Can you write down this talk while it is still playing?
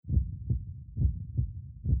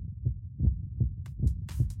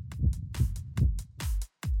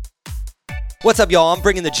What's up, y'all? I'm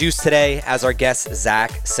bringing the juice today, as our guest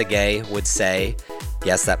Zach Segay would say.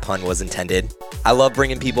 Yes, that pun was intended. I love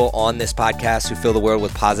bringing people on this podcast who fill the world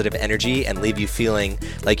with positive energy and leave you feeling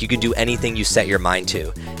like you can do anything you set your mind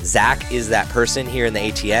to. Zach is that person here in the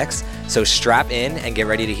ATX, so strap in and get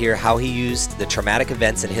ready to hear how he used the traumatic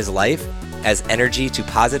events in his life as energy to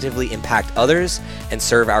positively impact others and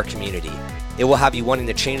serve our community. It will have you wanting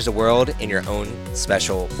to change the world in your own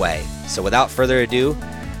special way. So without further ado,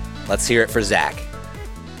 let's hear it for Zach.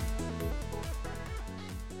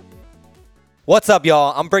 What's up,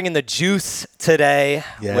 y'all? I'm bringing the juice today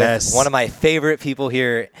with one of my favorite people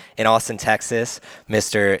here in Austin, Texas,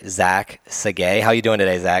 Mr. Zach Segay. How you doing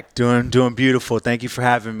today, Zach? Doing beautiful. Thank you for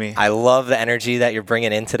having me. I love the energy that you're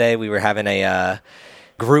bringing in today. We were having a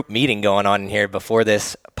group meeting going on in here before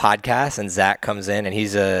this podcast, and Zach comes in,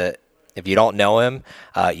 and if you don't know him,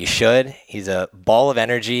 you should. He's a ball of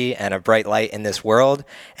energy and a bright light in this world.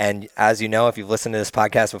 And as you know, if you've listened to this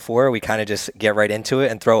podcast before, we kind of just get right into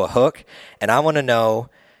it and throw a hook. And I want to know,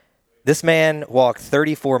 this man walked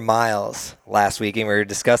 34 miles last week, and we were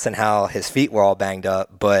discussing how his feet were all banged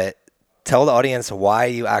up. But tell the audience why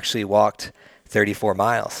you actually walked 34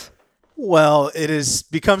 miles. Well, it has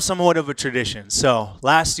become somewhat of a tradition. So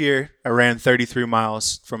last year, I ran 33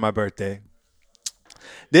 miles for my birthday.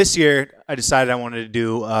 This year, I decided I wanted to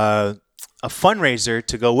do a fundraiser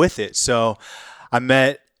to go with it. So I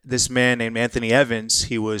met this man named Anthony Evans.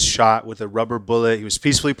 He was shot with a rubber bullet. He was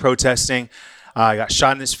peacefully protesting. He got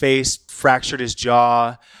shot in his face, fractured his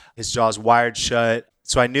jaw. His jaw's wired shut.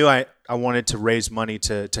 So I knew I wanted to raise money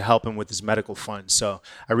to help him with his medical funds. So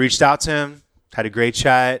I reached out to him, had a great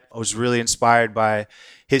chat. I was really inspired by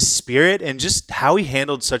his spirit, and just how he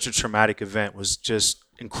handled such a traumatic event was just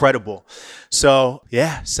incredible. So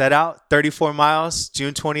yeah, set out 34 miles,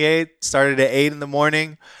 June 28th, started at 8 in the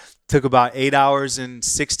morning, took about 8 hours and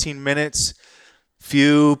 16 minutes,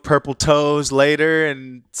 few purple toes later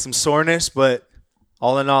and some soreness, but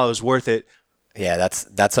all in all, it was worth it. Yeah,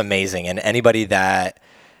 that's amazing. And anybody that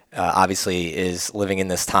obviously is living in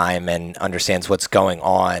this time and understands what's going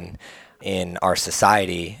on in our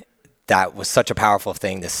society, that was such a powerful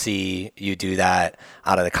thing to see you do that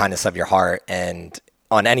out of the kindness of your heart. And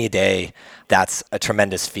on any day, that's a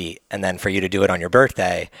tremendous feat. And then for you to do it on your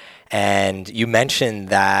birthday. And you mentioned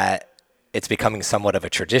that it's becoming somewhat of a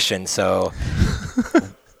tradition. So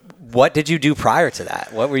what did you do prior to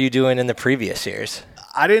that? What were you doing in the previous years?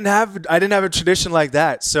 I didn't have a tradition like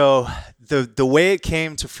that. So the way it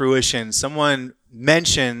came to fruition, someone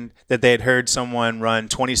mentioned that they had heard someone run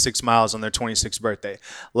 26 miles on their 26th birthday.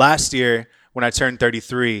 Last year, when I turned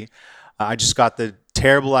 33, I just got the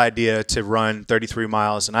terrible idea to run 33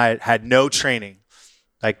 miles, and I had no training.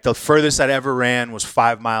 Like, the furthest I'd ever ran was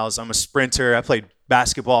 5 miles. I'm a sprinter. I played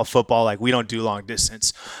basketball, football. Like, we don't do long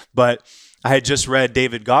distance. But I had just read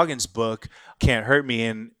David Goggins' book, Can't Hurt Me,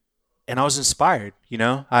 and I was inspired. You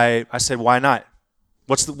know, I said, why not?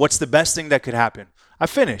 What's the best thing that could happen? I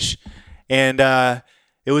finish. And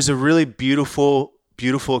it was a really beautiful,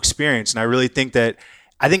 beautiful experience. And I really think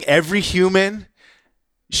every human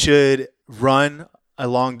should run a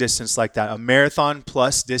long distance like that, a marathon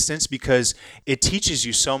plus distance, because it teaches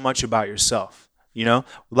you so much about yourself. You know,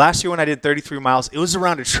 last year when I did 33 miles, it was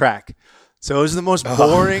around a track. So it was the most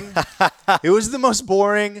boring. It was the most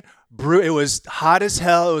boring. It was hot as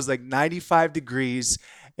hell. It was like 95 degrees,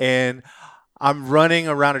 and I'm running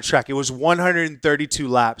around a track. It was 132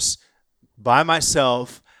 laps by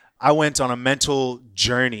myself. I went on a mental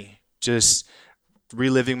journey, just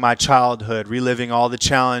reliving my childhood, reliving all the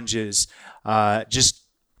challenges, just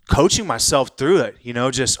coaching myself through it, you know,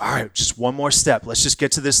 just, all right, just one more step. Let's just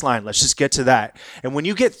get to this line. Let's just get to that. And when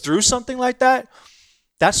you get through something like that,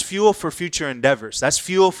 that's fuel for future endeavors. That's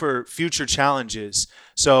fuel for future challenges.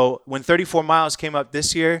 So when 34 miles came up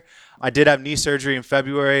this year, I did have knee surgery in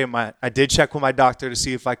February, and I did check with my doctor to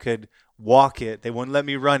see if I could walk it. They wouldn't let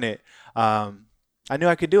me run it. I knew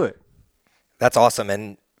I could do it. That's awesome.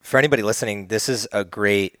 And for anybody listening, this is a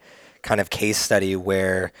great kind of case study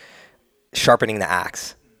where sharpening the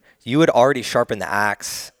axe. You had already sharpened the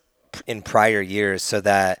axe in prior years, so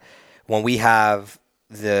that when we have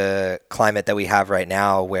the climate that we have right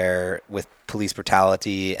now, where with police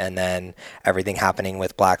brutality and then everything happening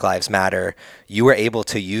with Black Lives Matter, you were able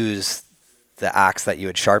to use the axe that you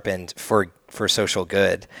had sharpened for social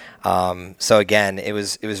good. So again, it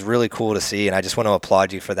was really cool to see, and I just want to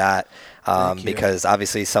applaud you for that, because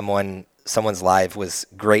obviously someone's life was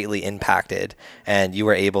greatly impacted, and you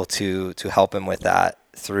were able to help him with that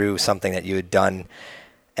through something that you had done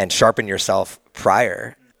and sharpened yourself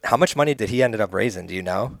prior. How much money did he ended up raising? Do you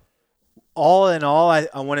know? All in all, I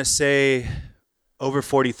want to say over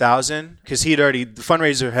 40,000 because the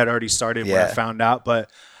fundraiser had already started when I found out. But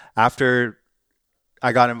after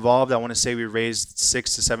I got involved, I want to say we raised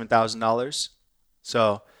 $6,000 to $7,000.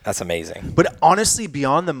 So that's amazing. But honestly,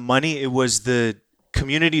 beyond the money, it was the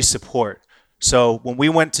community support. So when we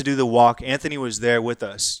went to do the walk, Anthony was there with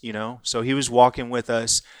us, so he was walking with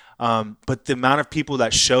us. But the amount of people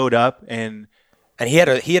that showed up and he had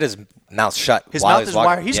his mouth shut. His mouth is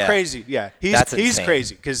wired. He's crazy. Yeah, he's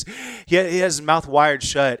crazy because he has his mouth wired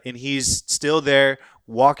shut, and he's still there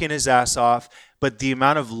walking his ass off. But the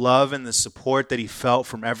amount of love and the support that he felt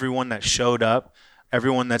from everyone that showed up,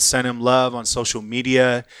 everyone that sent him love on social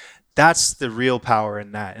media, that's the real power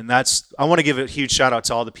in that. And I want to give a huge shout out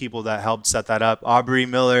to all the people that helped set that up. Aubrey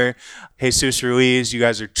Miller, Jesus Ruiz, you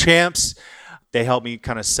guys are champs. They helped me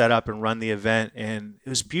kind of set up and run the event, and it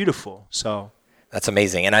was beautiful. So that's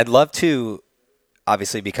amazing. And I'd love to,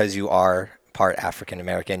 obviously, because you are part African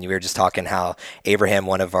American, you were just talking how Abraham,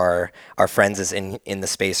 one of our friends, is in the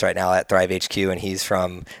space right now at Thrive HQ, and he's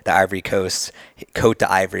from the Ivory Coast, Côte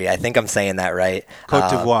d'Ivory. I think I'm saying that right. Côte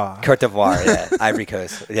d'Ivoire. Côte d'Ivoire, yeah. Ivory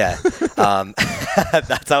Coast, yeah.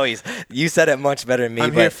 That's always, you said it much better than me.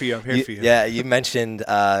 I'm here for you. Yeah, you mentioned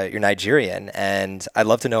you're Nigerian, and I'd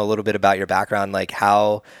love to know a little bit about your background, like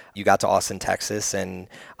how you got to Austin, Texas, and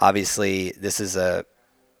obviously this is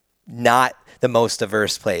not the most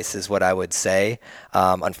diverse place is what I would say.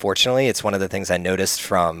 Unfortunately, it's one of the things I noticed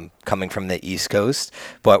from coming from the East Coast.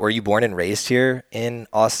 But were you born and raised here in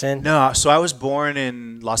Austin? No, so I was born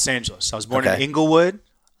in Los Angeles. I was born in Inglewood.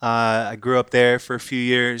 I grew up there for a few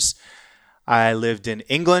years. I lived in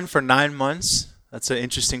England for 9 months. That's an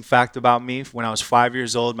interesting fact about me. When I was 5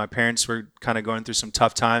 years old, my parents were kind of going through some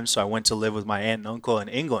tough times, so I went to live with my aunt and uncle in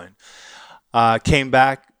England. Came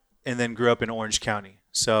back and then grew up in Orange County.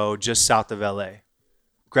 So just south of LA.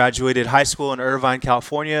 Graduated high school in Irvine,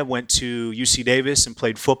 California, went to UC Davis and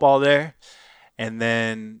played football there, and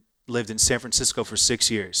then lived in San Francisco for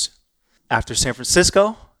 6 years. After San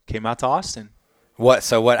Francisco, came out to Austin.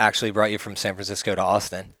 So what actually brought you from San Francisco to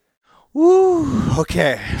Austin? Woo.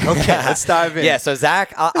 Okay. Let's dive in. Yeah. So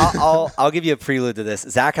Zach, I'll give you a prelude to this.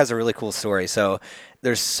 Zach has a really cool story. So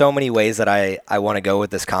there's so many ways that I want to go with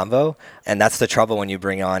this convo, and that's the trouble when you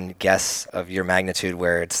bring on guests of your magnitude,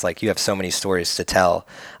 where it's like you have so many stories to tell.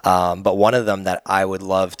 But one of them that I would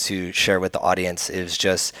love to share with the audience is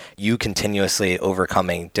just you continuously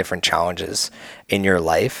overcoming different challenges in your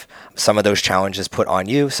life. Some of those challenges put on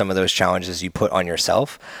you, some of those challenges you put on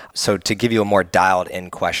yourself. So to give you a more dialed in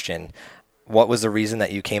question, what was the reason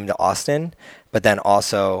that you came to Austin? But then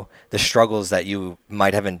also the struggles that you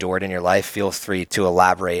might have endured in your life, feel free to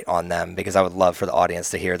elaborate on them, because I would love for the audience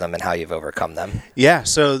to hear them and how you've overcome them. Yeah,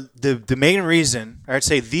 so the main reason, or I'd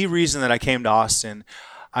say the reason that I came to Austin,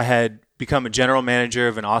 I had become a general manager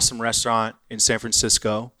of an awesome restaurant in San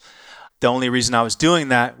Francisco. The only reason I was doing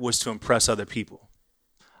that was to impress other people.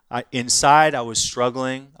 Inside, I was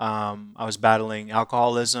struggling. I was battling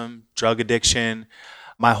alcoholism, drug addiction.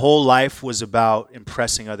 My whole life was about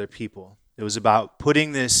impressing other people. It was about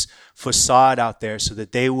putting this facade out there so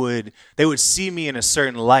that they would see me in a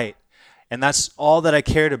certain light. And that's all that I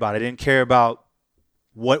cared about. I didn't care about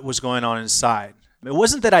what was going on inside. It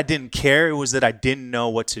wasn't that I didn't care, it was that I didn't know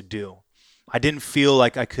what to do. I didn't feel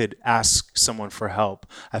like I could ask someone for help.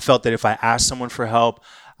 I felt that if I asked someone for help,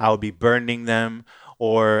 I would be burdening them,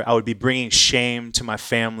 or I would be bringing shame to my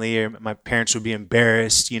family, or my parents would be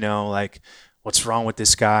embarrassed, like, what's wrong with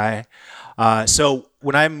this guy? So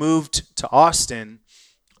when I moved to Austin,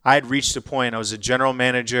 I had reached a point, I was a general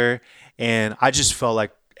manager, and I just felt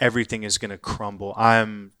like everything is going to crumble.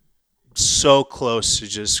 I'm so close to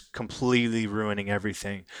just completely ruining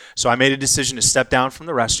everything. So I made a decision to step down from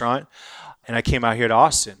the restaurant, and I came out here to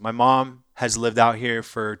Austin. My mom has lived out here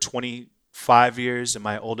for 25 years, and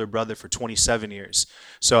my older brother for 27 years.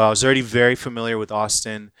 So I was already very familiar with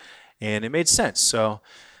Austin, and it made sense. So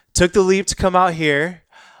took the leap to come out here.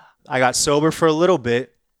 I got sober for a little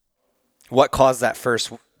bit. What caused that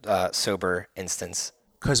first sober instance?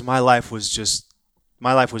 Because my life was just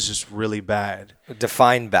really bad.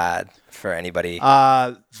 Define bad for anybody.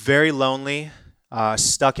 Very lonely,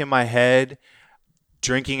 stuck in my head,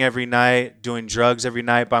 drinking every night, doing drugs every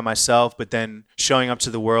night by myself, but then showing up to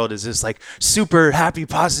the world as this like super happy,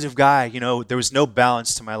 positive guy. There was no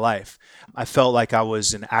balance to my life. I felt like I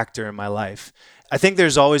was an actor in my life. I think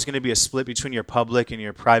there's always going to be a split between your public and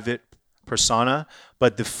your private persona,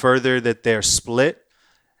 but the further that they're split,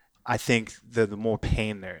 I think the more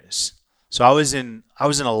pain there is. So I was in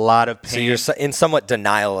a lot of pain. So you're in somewhat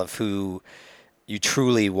denial of who you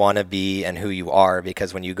truly want to be and who you are,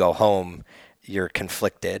 because when you go home, you're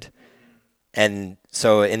conflicted. And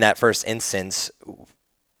So in that first instance,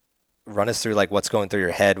 run us through like what's going through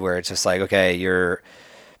your head where it's just like, okay, you're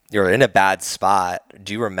in a bad spot.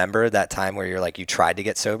 Do you remember that time where you're like, you tried to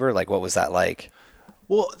get sober? Like, what was that like?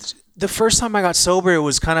 Well, the first time I got sober, it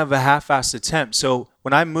was kind of a half-assed attempt. So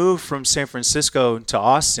when I moved from San Francisco to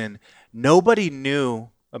Austin, nobody knew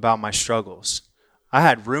about my struggles. I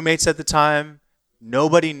had roommates at the time.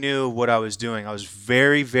 Nobody knew what I was doing. I was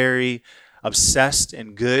very, very obsessed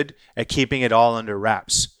and good at keeping it all under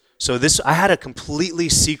wraps. So I had a completely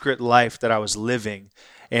secret life that I was living,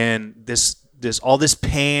 and all this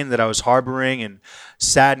pain that I was harboring and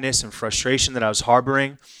sadness and frustration that I was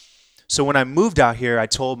harboring. So when I moved out here, I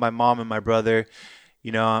told my mom and my brother,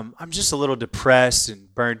 I'm just a little depressed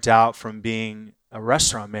and burnt out from being a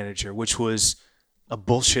restaurant manager, which was a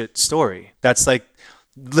bullshit story. That's like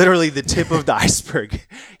literally the tip of the iceberg.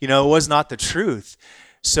 It was not the truth.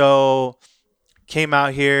 So came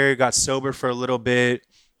out here, got sober for a little bit,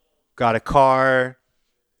 got a car,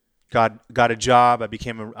 got a job. I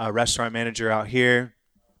became a restaurant manager out here.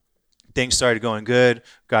 Things started going good.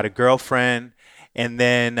 Got a girlfriend. And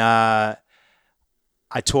then I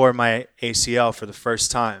tore my ACL for the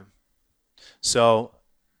first time. So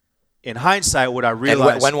in hindsight, what I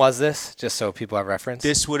realized... And when was this? Just so people have reference.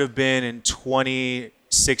 This would have been in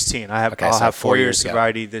 2016. I'll so have 4 years ago.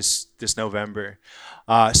 sobriety this November.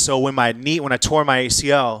 So when I tore my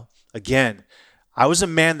ACL, again, I was a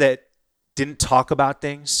man that didn't talk about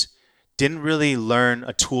things, didn't really learn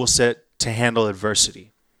a tool set to handle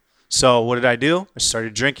adversity. So what did I do? I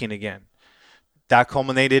started drinking again. That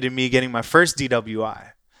culminated in me getting my first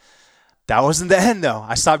DWI. That wasn't the end, though.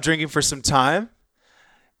 I stopped drinking for some time.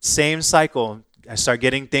 Same cycle. I start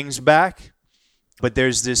getting things back, but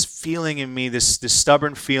there's this feeling in me, this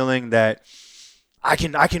stubborn feeling that I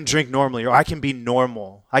can drink normally, or I can be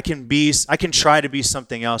normal. I can try to be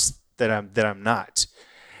something else that I'm not.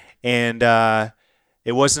 And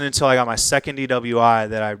it wasn't until I got my second DWI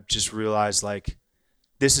that I just realized, like,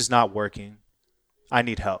 this is not working. I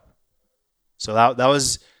need help. So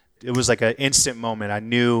it was like an instant moment. I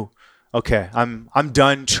knew, okay, I'm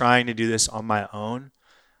done trying to do this on my own.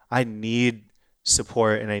 I need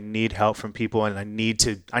support and I need help from people, and I need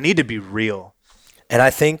to be real. And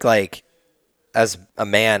I think, like, as a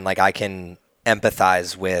man, like, I can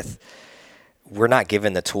empathize with, we're not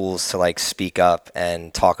given the tools to like speak up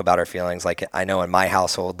and talk about our feelings. Like, I know in my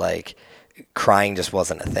household, like, crying just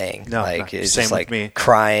wasn't a thing. No, like, it's same just with like me.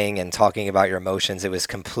 Crying and talking about your emotions. It was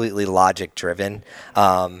completely logic driven.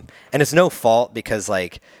 And it's no fault, because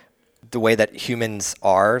like the way that humans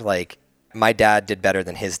are, like, my dad did better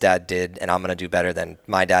than his dad did, and I'm going to do better than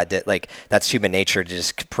my dad did. Like, that's human nature, to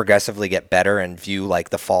just progressively get better and view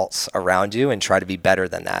like the faults around you and try to be better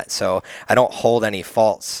than that. So I don't hold any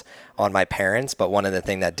faults on my parents, but one of the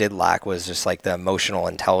things that did lack was just like the emotional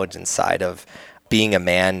intelligence side of being a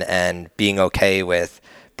man and being okay with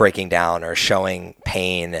breaking down or showing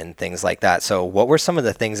pain and things like that. So what were some of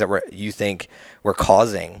the things that you think were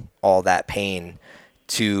causing all that pain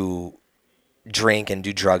to drink and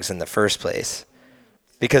do drugs in the first place?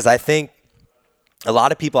 Because I think a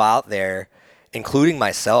lot of people out there, including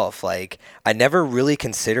myself, like, I never really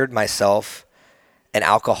considered myself an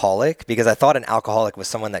alcoholic, because I thought an alcoholic was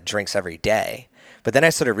someone that drinks every day. But then I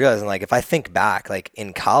started realizing, like, if I think back, like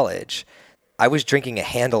in college, I was drinking a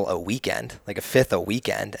handle a weekend, like a fifth a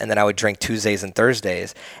weekend, and then I would drink Tuesdays and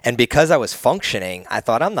Thursdays. And because I was functioning, I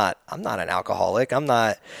thought, I'm not an alcoholic. I'm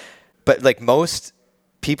not. But like most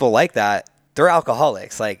people like that, they're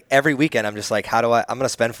alcoholics. Like, every weekend I'm just like, I'm going to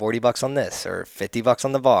spend $40 on this or $50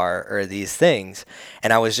 on the bar or these things.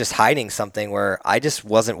 And I was just hiding something where I just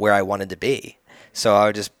wasn't where I wanted to be. So I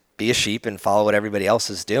would just be a sheep and follow what everybody else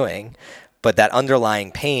is doing. But that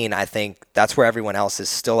underlying pain, I think that's where everyone else is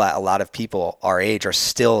still at. A lot of people our age are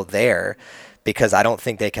still there, because I don't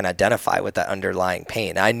think they can identify with that underlying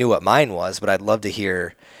pain. I knew what mine was, but I'd love to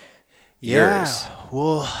hear yours.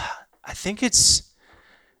 Well, I think it's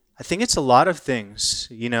a lot of things.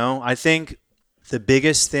 I think the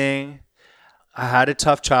biggest thing, I had a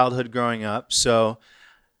tough childhood growing up. So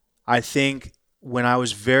I think when I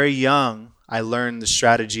was very young, I learned the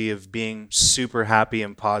strategy of being super happy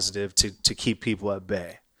and positive to keep people at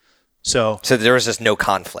bay. So there was just no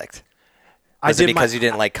conflict. Was it because you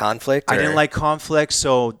didn't like conflict? I didn't like conflict,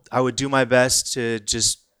 so I would do my best to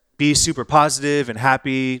just be super positive and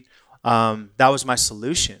happy. That was my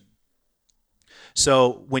solution.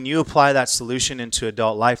 So when you apply that solution into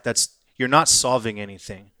adult life, you're not solving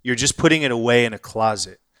anything. You're just putting it away in a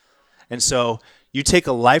closet. And so you take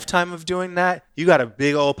a lifetime of doing that, you got a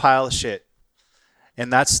big old pile of shit.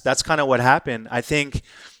 And that's kind of what happened. I think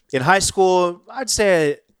in high school, I'd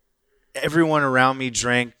say everyone around me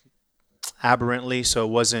drank aberrantly, so I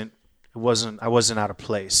wasn't out of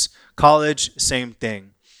place. College, same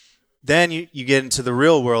thing. Then you get into the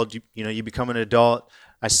real world. You become an adult.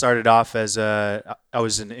 I started off I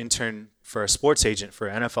was an intern for a sports agent, for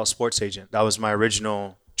an NFL sports agent. That was my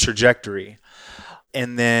original trajectory.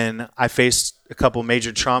 And then I faced a couple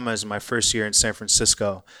major traumas in my first year in San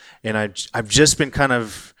Francisco. And I've just been kind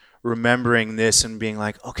of remembering this and being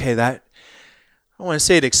like, okay, that, I don't want to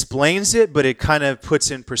say it explains it, but it kind of puts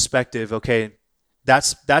in perspective, okay,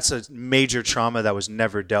 that's a major trauma that was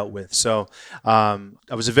never dealt with. So I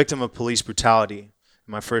was a victim of police brutality in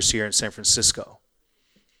my first year in San Francisco.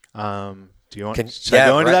 Do you want to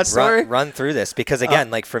go into that story? Run through this, because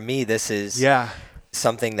again, like for me, this is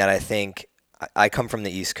something that I think, I come from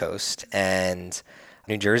the East Coast, and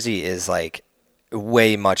New Jersey is like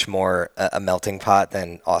way much more a melting pot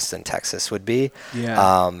than Austin, Texas would be.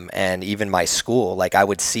 Yeah. And even my school, like I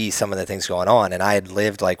would see some of the things going on, and I had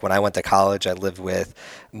lived, like when I went to college, I lived with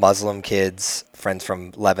Muslim kids, friends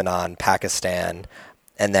from Lebanon, Pakistan,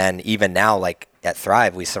 and then even now, like at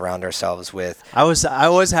Thrive, we surround ourselves with. I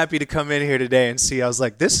was happy to come in here today and see. I was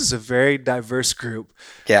like, this is a very diverse group.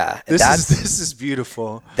 Yeah, this is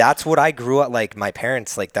beautiful. That's what I grew up, like my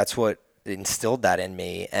parents, like that's what instilled that in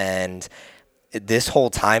me. And this whole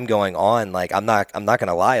time going on, like I'm not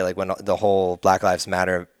gonna lie, like when the whole Black Lives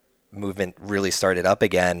Matter movement really started up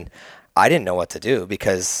again, I didn't know what to do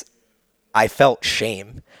because I felt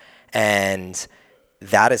shame, and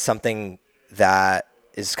that is something that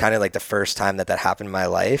is kind of like the first time that happened in my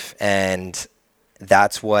life. And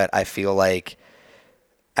that's what I feel like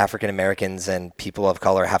African Americans and people of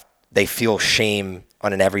color they feel shame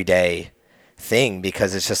on an everyday thing,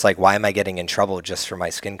 because it's just like, why am I getting in trouble just for my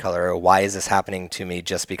skin color? Or why is this happening to me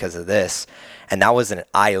just because of this? And that was an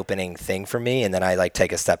eye-opening thing for me. And then I like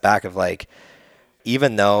take a step back of like,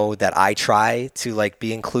 even though that I try to like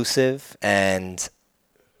be inclusive and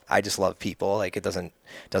I just love people, like it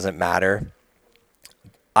doesn't matter,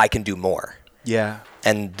 I can do more. Yeah.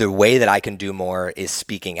 And the way that I can do more is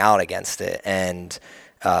speaking out against it and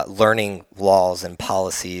learning laws and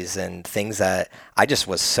policies and things that I just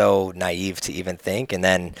was so naive to even think. And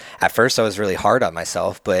then at first I was really hard on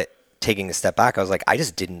myself, but taking a step back, I was like, I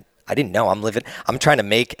didn't know. I'm trying to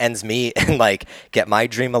make ends meet and like get my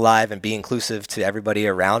dream alive and be inclusive to everybody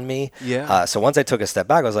around me. Yeah. So once I took a step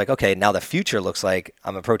back, I was like, okay, now the future looks like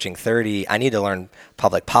I'm approaching 30. I need to learn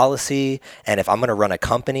public policy. And if I'm going to run a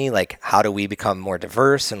company, like how do we become more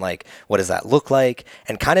diverse and like, what does that look like?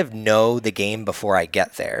 And kind of know the game before I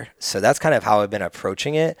get there. So that's kind of how I've been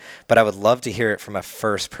approaching it. But I would love to hear it from a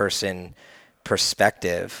first person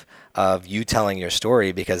perspective of you telling your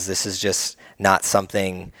story, because this is just not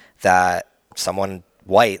something that someone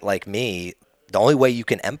white like me, the only way you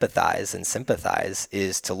can empathize and sympathize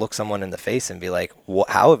is to look someone in the face and be like,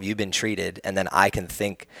 how have you been treated? And then I can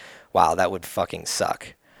think, wow, that would fucking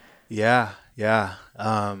suck. Yeah.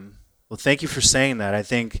 Well, thank you for saying that. I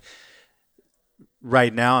think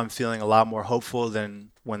right now I'm feeling a lot more hopeful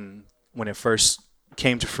than when it first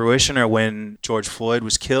came to fruition, or when George Floyd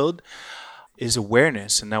was killed, is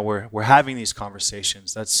awareness. And now we're having these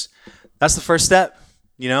conversations. That's the first step.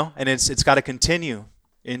 And it's got to continue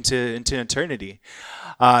into eternity.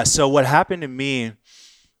 So what happened to me,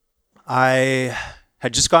 I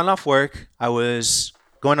had just gotten off work. I was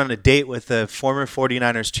going on a date with a former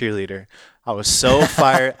 49ers cheerleader. I was so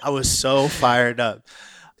fired up.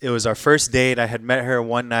 It was our first date. I had met her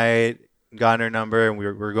one night, gotten her number, and we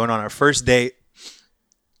were going on our first date.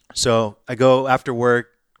 So I go after work,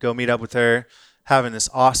 go meet up with her, having this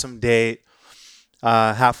awesome date.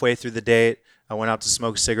 Halfway through the date, I went out to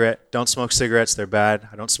smoke a cigarette. Don't smoke cigarettes. They're bad.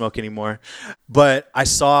 I don't smoke anymore. But I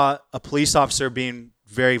saw a police officer being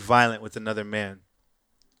very violent with another man,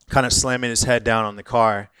 kind of slamming his head down on the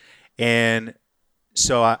car. And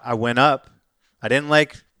so I went up. I didn't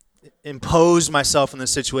like impose myself in the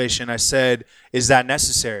situation. I said, is that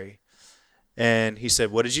necessary? And he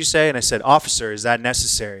said, what did you say? And I said, officer, is that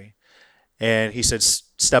necessary? And he said,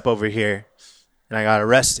 step over here. And I got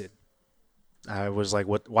arrested. I was like,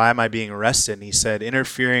 "What? Why am I being arrested?" And he said,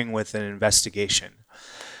 interfering with an investigation.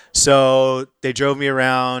 So they drove me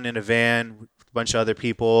around in a van with a bunch of other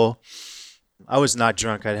people. I was not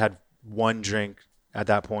drunk. I had one drink at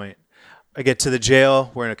that point. I get to the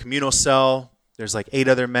jail. We're in a communal cell. There's like 8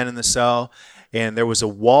 other men in the cell. And there was a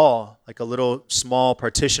wall, like a little small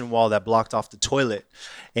partition wall that blocked off the toilet.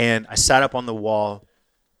 And I sat up on the wall.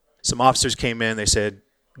 Some officers came in. They said,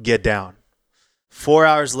 get down. 4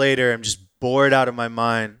 hours later, I'm just bored out of my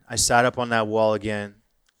mind. I sat up on that wall again,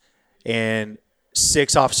 and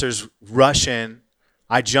 6 officers rush in.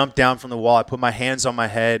 I jumped down from the wall. I put my hands on my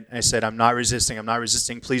head. I said, I'm not resisting. I'm not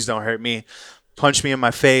resisting. Please don't hurt me. Punch me in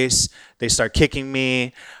my face. They start kicking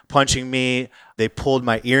me, punching me. They pulled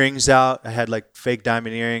my earrings out. I had like fake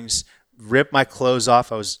diamond earrings, ripped my clothes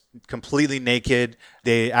off. I was completely naked.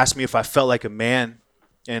 They asked me if I felt like a man.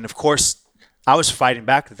 And of course, I was fighting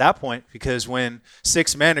back at that point, because when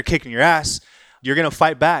 6 men are kicking your ass, you're going to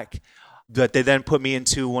fight back. But they then put me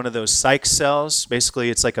into one of those psych cells. Basically,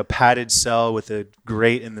 it's like a padded cell with a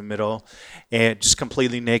grate in the middle, and just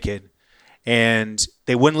completely naked. And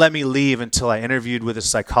they wouldn't let me leave until I interviewed with a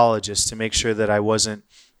psychologist to make sure that I wasn't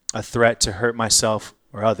a threat to hurt myself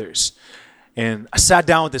or others. And I sat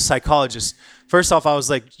down with the psychologist. First off, I was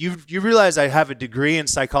like, you realize I have a degree in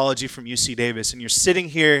psychology from UC Davis, and you're sitting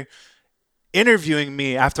here interviewing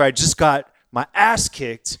me after I just got my ass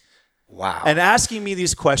kicked. Wow. And asking me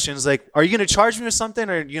these questions like, are you going to charge me with something,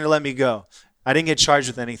 or are you going to let me go? I didn't get charged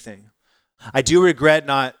with anything. I do regret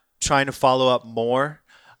not trying to follow up more.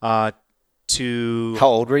 How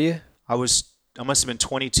old were you? I must have been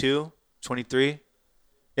 22, 23.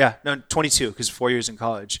 Yeah, no, 22, because 4 years in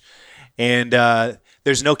college. And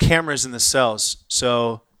there's no cameras in the cells,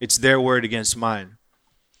 so it's their word against mine.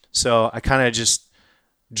 So I kind of just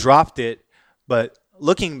dropped it. But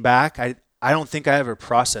looking back, I don't think I ever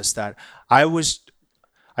processed that. I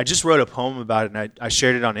just wrote a poem about it, and I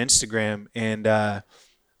shared it on Instagram, and I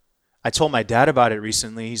told my dad about it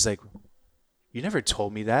recently. He's like, you never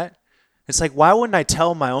told me that. It's like, why wouldn't I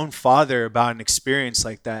tell my own father about an experience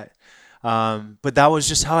like that? But that was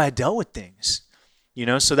just how I dealt with things,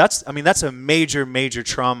 So that's a major, major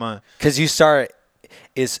trauma. Because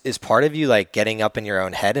is part of you like getting up in your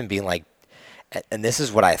own head and being like, and this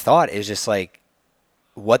is what I thought, is just like,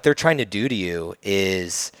 what they're trying to do to you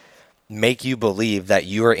is make you believe that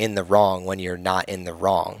you are in the wrong when you're not in the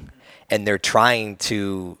wrong. And they're trying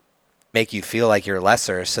to make you feel like you're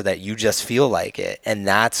lesser so that you just feel like it. And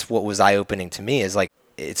that's what was eye-opening to me, is like,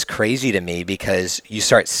 it's crazy to me, because you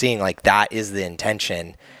start seeing like that is the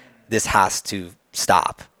intention. This has to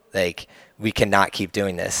stop. Like, we cannot keep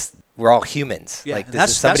doing this. We're all humans. Yeah, like,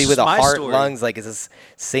 this is somebody with a heart, story. lungs, like, it's the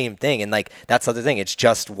same thing. And like, that's the other thing. It's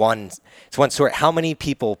just one story. How many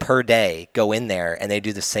people per day go in there and they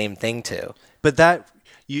do the same thing too? But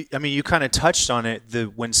you kind of touched on it.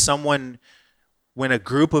 When a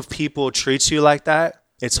group of people treats you like that,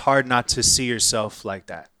 it's hard not to see yourself like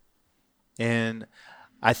that. And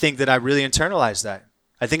I think that I really internalized that.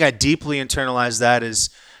 I think I deeply internalized that as,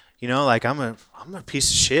 like, I'm a piece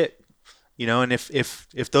of shit. And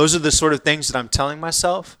if those are the sort of things that I'm telling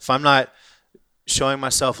myself, if I'm not showing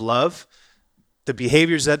myself love, the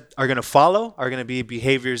behaviors that are going to follow are going to be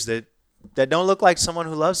behaviors that don't look like someone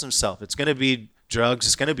who loves himself. It's going to be drugs.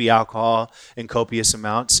 It's going to be alcohol in copious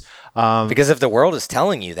amounts. Because if the world is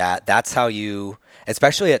telling you that, that's how you,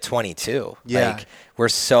 especially at 22. Yeah. Like, we're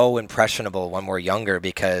so impressionable when we're younger,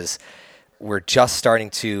 because we're just starting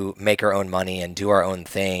to make our own money and do our own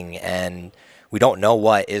thing, and we don't know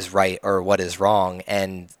what is right or what is wrong.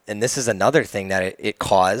 And this is another thing that it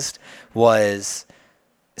caused, was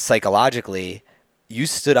psychologically, you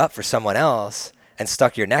stood up for someone else and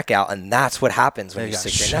stuck your neck out, and that's what happens when you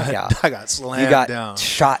stick your neck out. I got slammed you got down.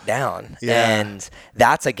 Shot down. Yeah. And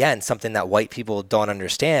that's, again, something that white people don't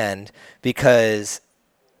understand, because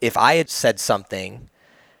if I had said something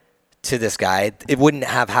to this guy, it wouldn't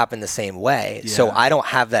have happened the same way. Yeah. So I don't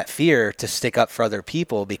have that fear to stick up for other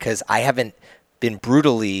people, because I haven't been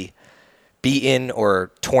brutally beaten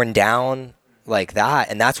or torn down like that.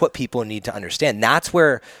 And that's what people need to understand. That's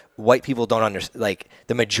where white people don't understand, like,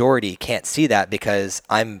 the majority can't see that, because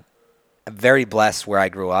I'm very blessed where I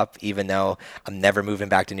grew up, even though I'm never moving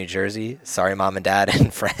back to New Jersey. Sorry, mom and dad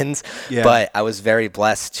and friends. Yeah. But I was very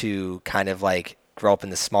blessed to kind of like grow up in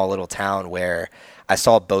this small little town where I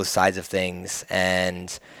saw both sides of things.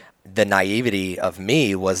 And the naivety of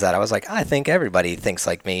me was that I was like, I think everybody thinks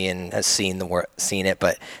like me and has seen it.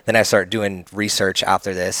 But then I started doing research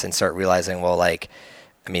after this and start realizing, well, like,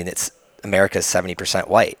 I mean, it's America's 70%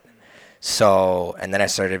 white. So, and then I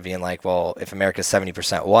started being like, well, if America's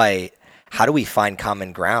 70% white, how do we find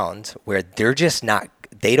common ground where they're just not,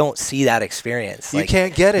 they don't see that experience? You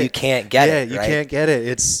can't get it. You can't get it. Yeah, you right? can't get it.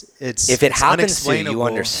 It's if it happens to you, you unexplainable.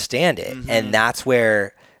 understand it. Mm-hmm. And that's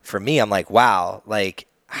where, for me, I'm like, wow, like,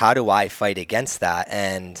 how do I fight against that?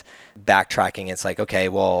 And backtracking, it's like, okay,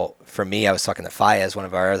 well, for me, I was talking to Fayez, one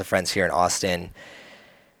of our other friends here in Austin,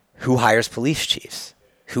 who hires police chiefs?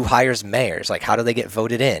 Who hires mayors? Like, how do they get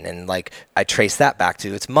voted in? And like, I trace that back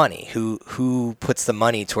to, it's money. Who puts the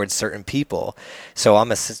money towards certain people? So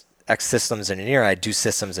I'm ex-systems engineer. I do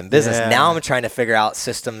systems in business. Yeah. Now I'm trying to figure out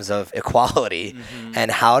systems of equality and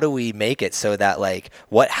how do we make it so that like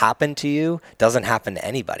what happened to you doesn't happen to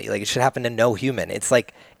anybody. Like it should happen to no human. It's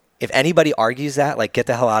like if anybody argues that, like get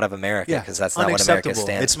the hell out of America because that's not what America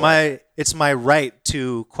stands for. It's my right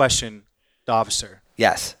to question the officer.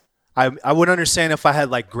 Yes. I would understand if I had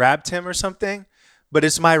like grabbed him or something, but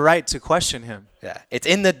it's my right to question him. Yeah, it's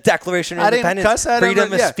in the Declaration of I didn't Independence. cuss at him,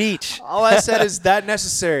 Freedom of yeah. speech. All I said is that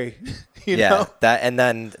necessary. You know?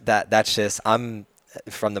 That's just I'm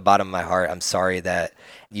from the bottom of my heart. I'm sorry that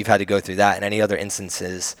you've had to go through that and any other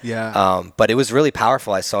instances. Yeah. But it was really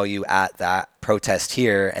powerful. I saw you at that protest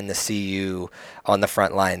here and to see you on the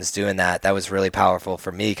front lines doing that. That was really powerful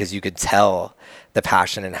for me because you could tell the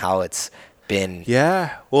passion and how it's been.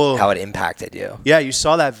 Yeah. Well, how it impacted you. Yeah, you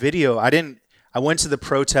saw that video. I went to the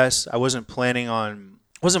protest. I wasn't planning on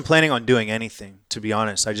doing anything, to be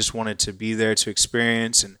honest. I just wanted to be there to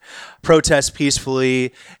experience and protest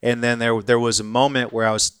peacefully. And then there was a moment where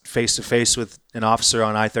I was face to face with an officer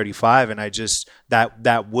on I-35, and I just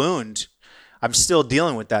that wound, I'm still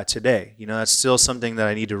dealing with that today. You know, that's still something that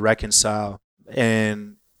I need to reconcile.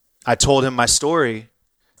 And I told him my story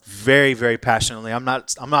very, very passionately. I'm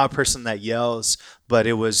not a person that yells, but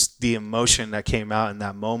it was the emotion that came out in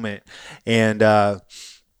that moment. And I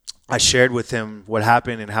shared with him what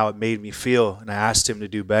happened and how it made me feel, and I asked him to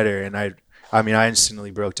do better. And I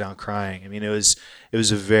instantly broke down crying. I mean, it was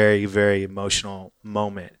a very, very emotional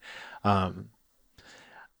moment. I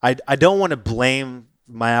don't want to blame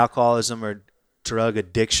my alcoholism or drug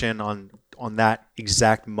addiction on that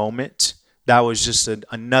exact moment. That was just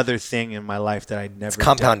another thing in my life that I'd never It's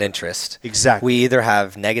compound interest. Exactly. We either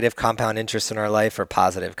have negative compound interest in our life or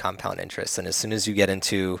positive compound interest. And as soon as you get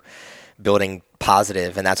into building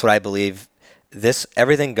positive, and that's what I believe,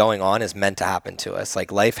 everything going on is meant to happen to us.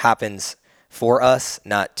 Like life happens for us,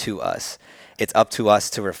 not to us. It's up to us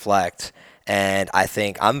to reflect. And I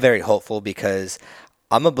think I'm very hopeful because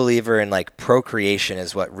I'm a believer in like procreation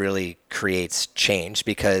is what really creates change,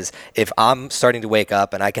 because if I'm starting to wake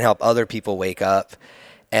up and I can help other people wake up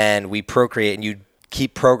and we procreate and you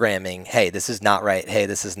keep programming, hey, this is not right. Hey,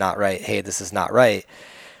 this is not right. Hey, this is not right.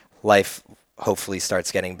 Life hopefully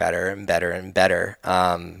starts getting better and better and better.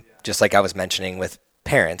 Just like I was mentioning with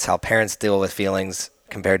parents, how parents deal with feelings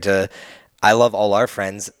compared to, I love all our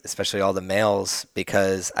friends, especially all the males,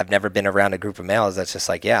 because I've never been around a group of males that's just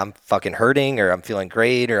like, yeah, I'm fucking hurting or I'm feeling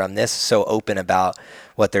great or I'm this, so open about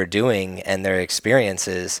what they're doing and their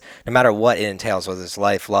experiences, no matter what it entails, whether it's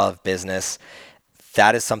life, love, business.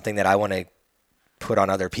 That is something that I want to put on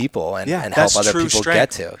other people and help other people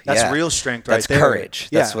strength. Get to. That's real strength right there. That's courage.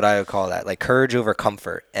 That's what I would call that. Like courage over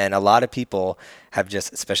comfort. And a lot of people have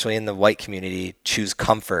just, especially in the white community, choose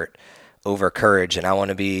comfort over courage. And I want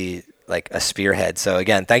to be like a spearhead. So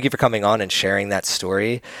again, thank you for coming on and sharing that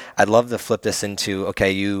story. I'd love to flip this into,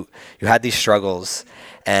 okay, you had these struggles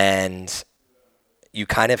and you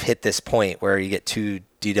kind of hit this point where you get 2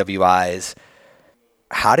 DWIs.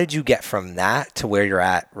 How did you get from that to where you're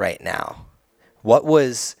at right now? What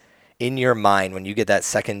was in your mind when you get that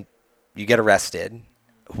second, you get arrested?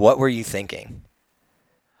 What were you thinking?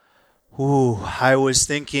 Ooh, I was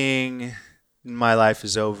thinking my life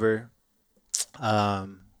is over.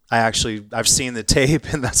 I've seen the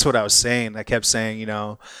tape, and that's what I was saying. I kept saying, you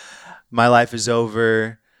know, my life is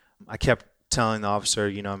over. I kept telling the officer,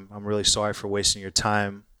 you know, I'm really sorry for wasting your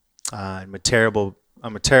time. I'm a terrible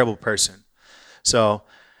person. So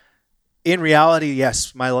in reality,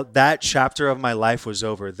 yes, that chapter of my life was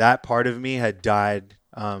over. That part of me had died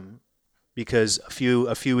because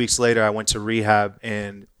a few weeks later, I went to rehab,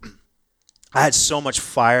 and I had so much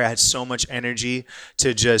fire. I had so much energy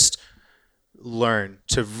to just learn,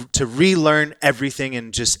 to relearn everything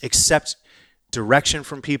and just accept direction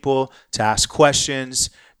from people, to ask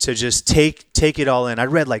questions, to just take it all in. I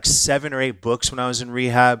read like 7 or 8 books when I was in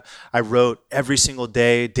rehab. I wrote every single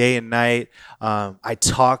day and night. I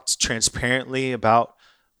talked transparently about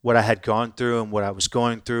what I had gone through and what I was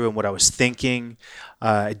going through and what I was thinking.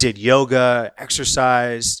 I did yoga,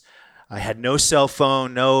 exercised. I had no cell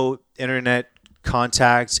phone, no internet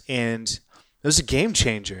contact, and it was a game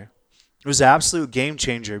changer. It was an absolute game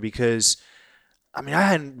changer because, I mean, I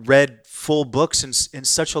hadn't read full books in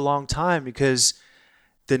such a long time because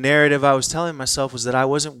the narrative I was telling myself was that I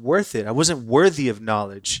wasn't worth it. I wasn't worthy of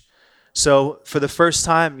knowledge. So for the first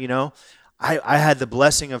time, you know, I had the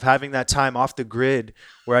blessing of having that time off the grid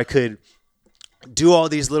where I could do all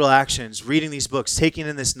these little actions, reading these books, taking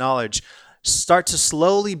in this knowledge, start to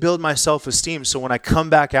slowly build my self-esteem. So when I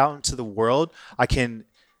come back out into the world, I can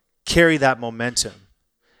carry that momentum.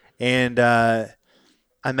 And I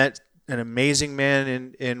met an amazing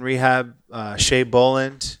man in rehab, Shea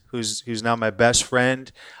Boland, who's now my best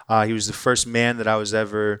friend. He was the first man that I was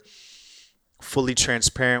ever fully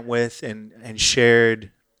transparent with and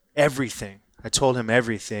shared everything. I told him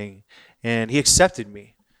everything, and he accepted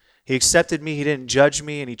me. He accepted me. He didn't judge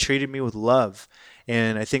me, and he treated me with love.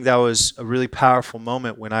 And I think that was a really powerful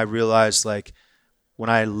moment when I realized, like, when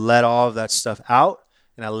I let all of that stuff out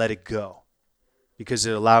and I let it go, because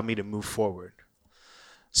it allowed me to move forward.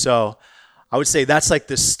 So I would say that's like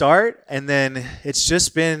the start. And then it's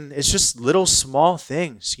just little small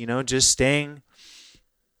things, just staying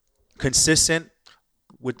consistent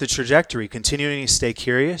with the trajectory, continuing to stay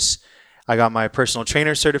curious. I got my personal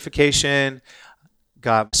trainer certification,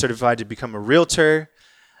 got certified to become a realtor.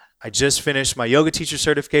 I just finished my yoga teacher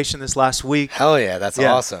certification this last week. Hell yeah, that's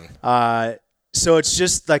awesome. So it's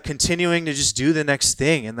just like continuing to just do the next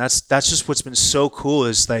thing. And that's just what's been so cool,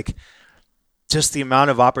 is like just the amount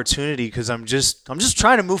of opportunity, because I'm just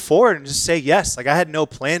trying to move forward and just say yes. Like, I had no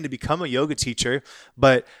plan to become a yoga teacher,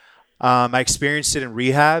 but I experienced it in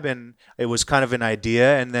rehab, and it was kind of an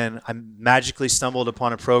idea. And then I magically stumbled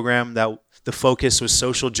upon a program that the focus was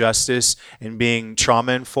social justice and being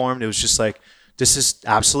trauma informed. It was just like, this is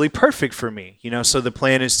absolutely perfect for me. So the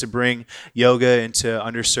plan is to bring yoga into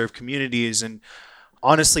underserved communities and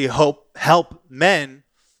honestly help men,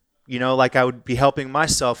 like I would be helping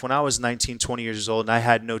myself when I was 19, 20 years old, and I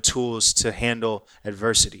had no tools to handle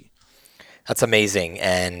adversity. That's amazing.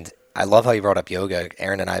 And I love how you brought up yoga.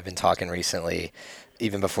 Erin and I have been talking recently,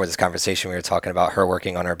 even before this conversation, we were talking about her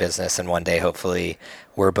working on her business, and one day, hopefully,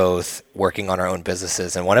 we're both working on our own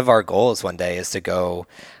businesses. And one of our goals one day is to go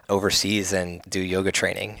overseas and do yoga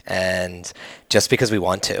training, and just because we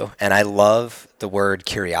want to. And I love the word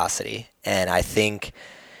curiosity. And I think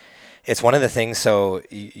it's one of the things, so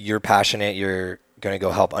you're passionate, you're going to go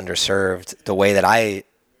help underserved. The way that I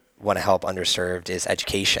want to help underserved is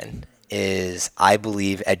education. I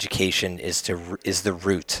believe education is the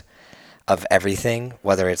root of everything,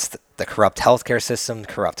 whether it's the corrupt healthcare system,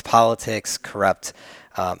 corrupt politics, corrupt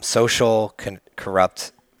social,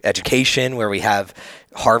 corrupt education, where we have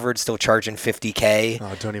Harvard still charging $50K.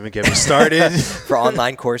 Oh, don't even get me started. For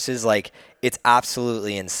online courses. Like, it's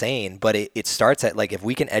absolutely insane. But it starts at, like, if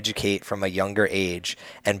we can educate from a younger age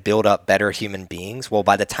and build up better human beings, well,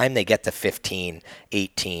 by the time they get to 15,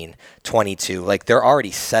 18, 22, like, they're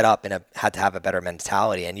already set up and had to have a better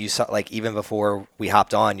mentality. And you saw, like, even before we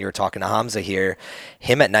hopped on, you were talking to Hamza here.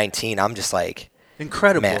 Him at 19, I'm just like,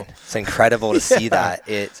 incredible. Man, it's incredible to see that.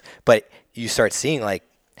 But you start seeing, like,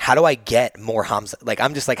 how do I get more Hamza? Like,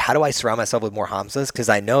 I'm just like, how do I surround myself with more Hamzas? Because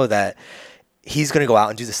I know that he's going to go out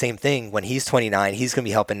and do the same thing. When he's 29, he's going to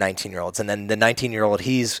be helping 19-year-olds. And then the 19-year-old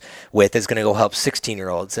he's with is going to go help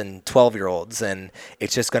 16-year-olds and 12-year-olds. And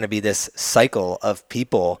it's just going to be this cycle of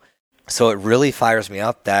people. So it really fires me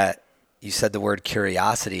up that you said the word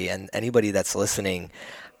curiosity. And anybody that's listening,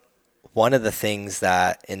 one of the things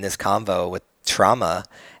that in this convo with trauma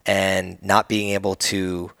and not being able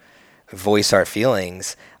to voice our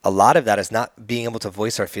feelings, a lot of that is not being able to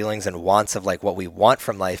voice our feelings and wants of, like, what we want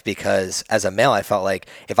from life. Because as a male, I felt like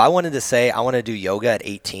if I wanted to say I want to do yoga at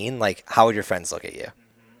 18, like, how would your friends look at you?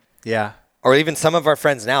 Yeah. Or even some of our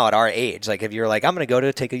friends now at our age, like, if you're like, I'm going to go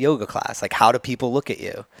to take a yoga class, like, how do people look at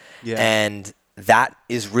you? Yeah. And that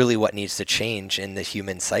is really what needs to change in the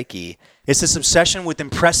human psyche. It's this obsession with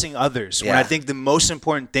impressing others, when Yeah. I think the most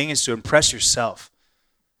important thing is to impress yourself.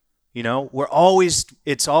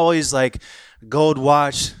 It's always like gold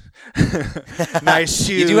watch, nice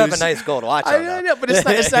shoes. You do have a nice gold watch on. I know, but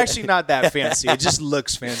it's actually not that fancy. It just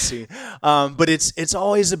looks fancy. But it's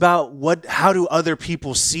always about how do other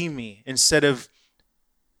people see me, instead of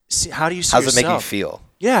how do you see How's yourself? it make you feel?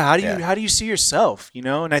 Yeah, how do you see yourself?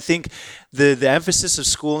 And I think the emphasis of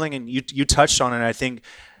schooling, and you touched on it, I think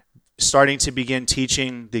starting to begin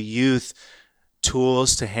teaching the youth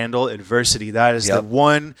tools to handle adversity. That is the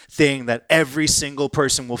one thing that every single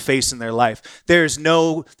person will face in their life. They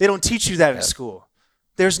don't teach you that in school.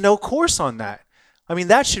 There's no course on that. I mean,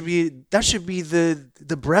 that should be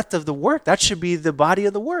the breadth of the work. That should be the body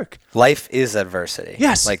of the work. Life is adversity.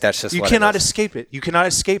 Yes. Like, that's just you what cannot it is. escape it. You cannot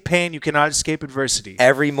escape pain. You cannot escape adversity.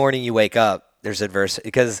 Every morning you wake up, there's adversity,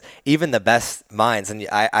 because even the best minds, and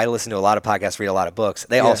I listen to a lot of podcasts, read a lot of books,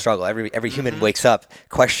 they all struggle. Every human wakes up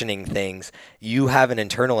questioning things. You have an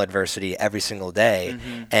internal adversity every single day.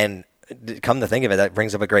 And come to think of it, that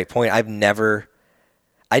brings up a great point. I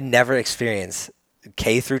never experienced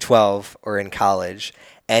K through 12 or in college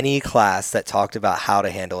any class that talked about how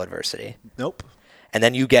to handle adversity. Nope. And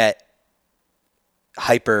then you get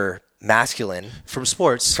hyper masculine From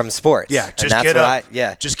sports. from sports. Yeah, And just that's get what up.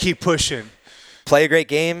 Yeah. Just keep pushing. Play a great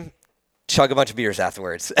game, chug a bunch of beers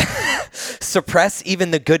afterwards. Suppress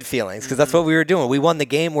even the good feelings, because that's what we were doing. We won the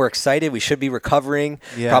game. We're excited. We should be recovering,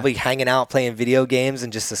 probably hanging out, playing video games,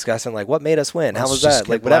 and just discussing like what made us win. How was that?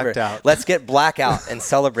 Like whatever. Let's get blackout and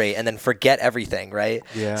celebrate, and then forget everything, right?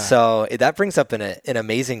 Yeah. So that brings up an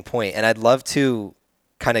amazing point, and I'd love to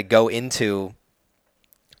kind of go into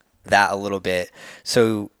that a little bit.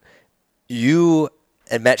 So you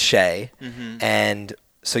had met Shay, and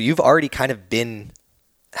so you've already kind of been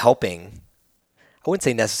helping, I wouldn't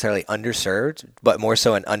say necessarily underserved, but more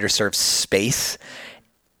so an underserved space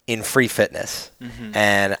in free fitness.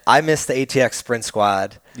 And I missed the ATX Sprint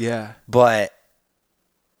Squad. Yeah. But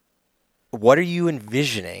what are you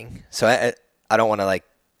envisioning? So I don't want to like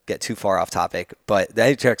get too far off topic, but the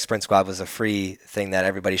ATX Sprint Squad was a free thing that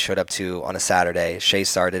everybody showed up to on a Saturday. Shay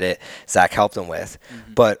started it. Zach helped him with.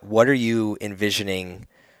 But what are you envisioning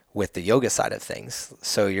with the yoga side of things?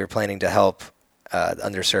 So you're planning to help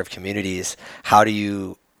underserved communities. How do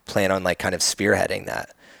you plan on like kind of spearheading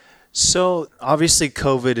that? So obviously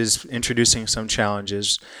COVID is introducing some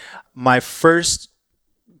challenges. My first,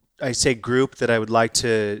 I say, group that I would like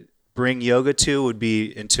to bring yoga to would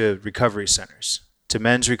be into recovery centers, to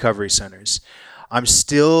men's recovery centers. I'm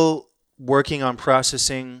still working on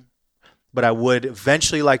processing, but I would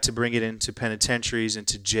eventually like to bring it into penitentiaries,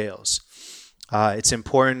 into jails. It's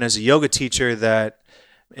important as a yoga teacher that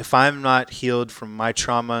if I'm not healed from my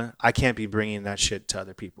trauma, I can't be bringing that shit to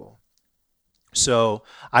other people. So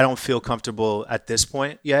I don't feel comfortable at this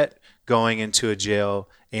point yet going into a jail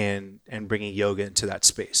and bringing yoga into that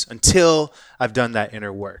space until I've done that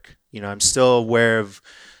inner work. You know, I'm still aware of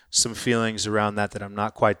some feelings around that I'm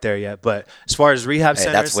not quite there yet. But as far as rehab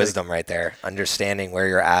centers, that's wisdom right there. Understanding where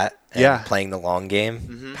you're at and playing the long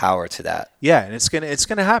game. Power to that. Yeah, and it's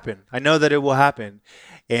gonna happen. I know that it will happen.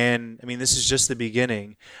 And I mean, this is just the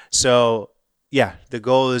beginning. So yeah, the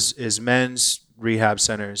goal is men's rehab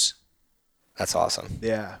centers. That's awesome.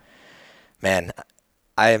 Yeah. Man,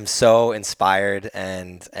 I am so inspired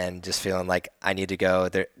and just feeling like I need to go.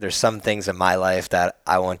 There's some things in my life that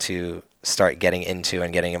I want to start getting into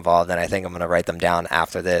and getting involved in. I think I'm going to write them down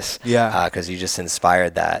after this. Yeah. Because you just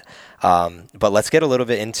inspired that. But let's get a little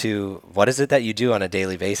bit into what is it that you do on a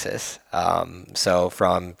daily basis? So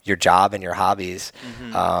from your job and your hobbies,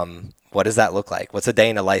 what does that look like? What's a day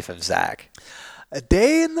in the life of Zach? A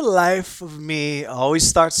day in the life of me always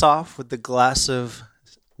starts off with a glass of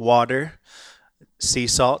water, sea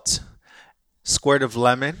salt, squirt of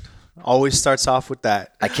lemon. Always starts off with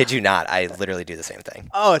that. I kid you not. I literally do the same thing.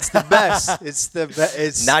 Oh, it's the best.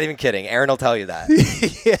 It's not even kidding. Aaron will tell you that.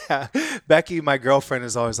 Yeah. Becky, my girlfriend,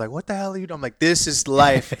 is always like, what the hell are you doing? I'm like, this is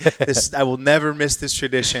life. I will never miss this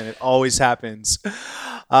tradition. It always happens.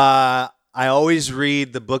 I always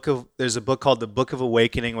read there's a book called The Book of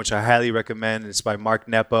Awakening, which I highly recommend. It's by Mark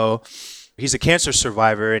Nepo. He's a cancer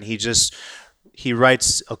survivor, and he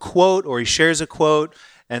writes a quote, or he shares a quote,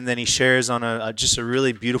 and then he shares on just a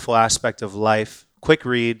really beautiful aspect of life. Quick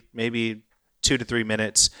read, maybe 2 to 3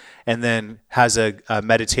 minutes, and then has a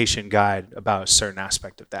meditation guide about a certain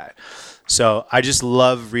aspect of that. So I just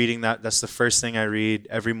love reading that. That's the first thing I read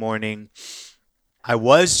every morning. I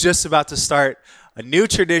was just about to start a new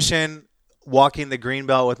tradition, walking the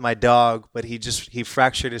greenbelt with my dog, but he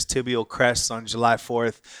fractured his tibial crest on July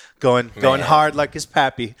 4th, going hard like his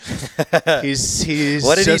pappy. He's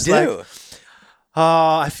what did he do?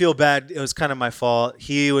 I feel bad. It was kind of my fault.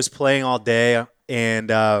 He was playing all day,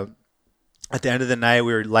 and at the end of the night,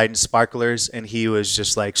 we were lighting sparklers, and he was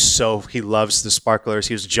just like, he loves the sparklers.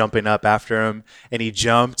 He was jumping up after him, and he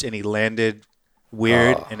jumped, and he landed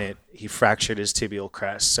weird, and he fractured his tibial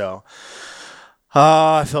crest. So,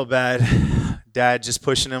 I feel bad. Dad just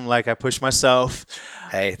pushing him like I push myself.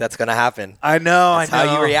 Hey, that's gonna happen. I know. That's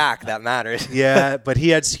how you react. That matters. Yeah, but he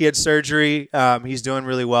had surgery. He's doing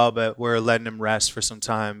really well, but we're letting him rest for some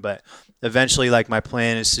time. But eventually, like, my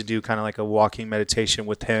plan is to do kind of like a walking meditation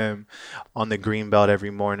with him on the greenbelt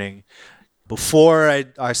every morning. Before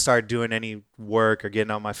I start doing any work or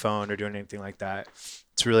getting on my phone or doing anything like that,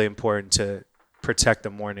 it's really important to protect the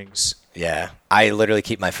mornings. Yeah, I literally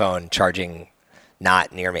keep my phone charging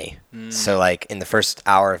not near me. So like in the first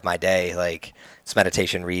hour of my day, like it's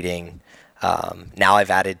meditation, reading. Now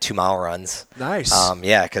I've added 2-mile runs. Nice.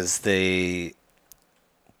 Yeah, because we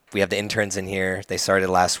have the interns in here. They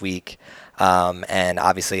started last week. And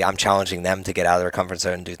obviously I'm challenging them to get out of their comfort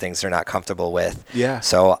zone and do things they're not comfortable with. Yeah.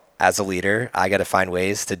 So as a leader, I got to find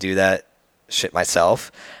ways to do that shit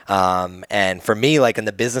myself. And for me, like in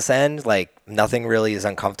the business end, like nothing really is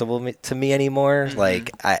uncomfortable to me anymore.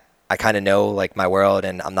 Like I kind of know like my world,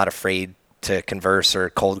 and I'm not afraid to converse or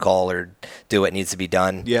cold call or do what needs to be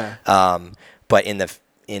done. Yeah. But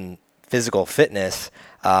in physical fitness.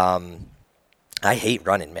 I hate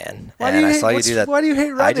running, man. Why And do I you saw hate, you do that. why do you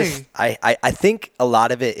hate running? I think a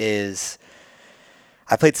lot of it is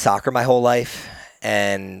I played soccer my whole life,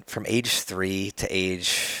 and from age 3 to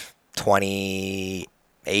age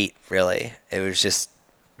 28, really, it was just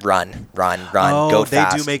run, go fast.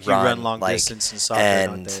 They do make you run long distance in soccer,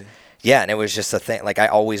 don't they? Yeah, and it was just a thing. Like I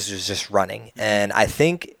always was just running, and I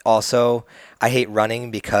think also I hate running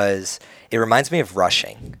because it reminds me of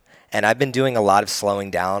rushing. And I've been doing a lot of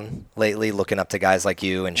slowing down lately, looking up to guys like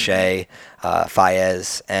you and Shay,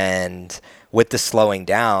 Fayez, and with the slowing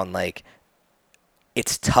down, like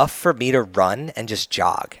it's tough for me to run and just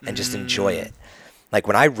jog and just enjoy it. Like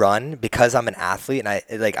when I run, because I'm an athlete and I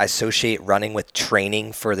associate running with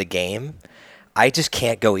training for the game, I just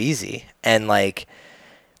can't go easy. And like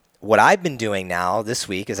what I've been doing now this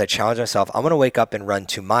week is I challenge myself. I'm going to wake up and run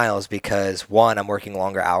 2 miles because one, I'm working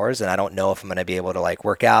longer hours and I don't know if I'm going to be able to like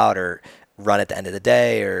work out or run at the end of the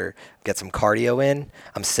day or get some cardio in.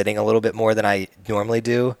 I'm sitting a little bit more than I normally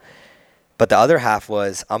do. But the other half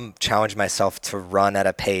was I'm challenging myself to run at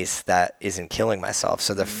a pace that isn't killing myself.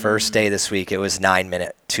 So the first day this week, it was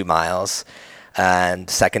 9-minute 2 miles. And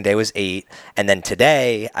second day was 8. And then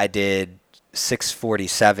today I did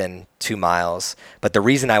 6:47 2 miles. But the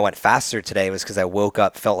reason I went faster today was because I woke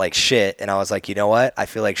up, felt like shit, and I was like, you know what? I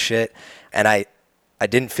feel like shit, and I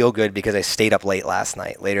didn't feel good because I stayed up late last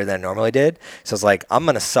night, later than I normally did. So I was like, I'm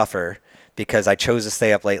gonna suffer because I chose to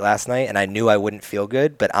stay up late last night, and I knew I wouldn't feel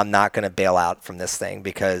good, but I'm not gonna bail out from this thing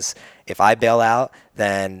because if I bail out,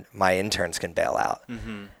 then my interns can bail out,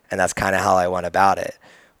 and that's kind of how I went about it.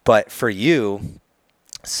 But for you.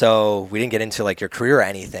 So we didn't get into like your career or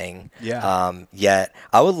anything yet.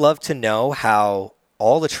 I would love to know how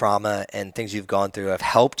all the trauma and things you've gone through have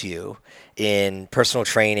helped you in personal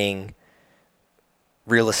training,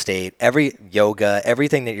 real estate, yoga,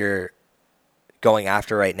 everything that you're going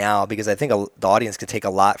after right now, because I think the audience could take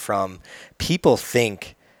a lot from people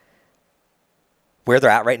think where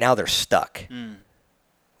they're at right now, they're stuck.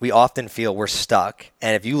 We often feel we're stuck.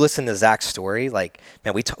 And if you listen to Zach's story, like,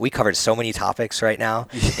 man, we covered so many topics right now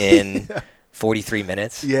in 43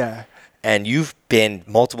 minutes. Yeah. And you've been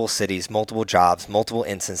multiple cities, multiple jobs, multiple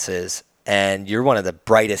instances, and you're one of the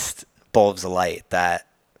brightest bulbs of light that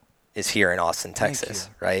is here in Austin, Texas,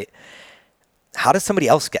 right? How does somebody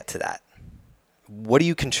else get to that? What do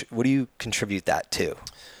you contribute that to?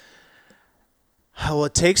 Well,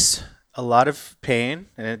 it takes a lot of pain,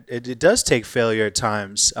 and it does take failure at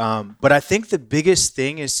times. But I think the biggest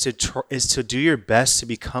thing is to do your best to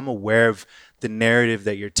become aware of the narrative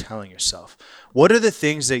that you're telling yourself. What are the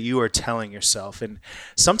things that you are telling yourself? And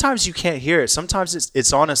sometimes you can't hear it. Sometimes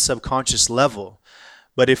it's on a subconscious level.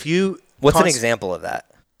 But if you... What's an example of that?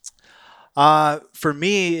 For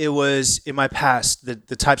me, it was in my past,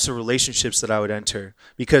 the types of relationships that I would enter,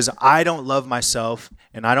 because I don't love myself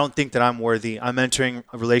and I don't think that I'm worthy. I'm entering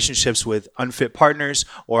relationships with unfit partners,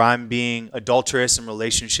 or I'm being adulterous in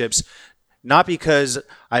relationships, not because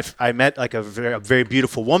I met like a very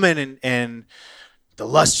beautiful woman and the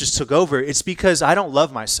lust just took over. It's because I don't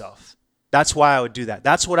love myself. That's why I would do that.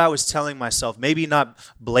 That's what I was telling myself. Maybe not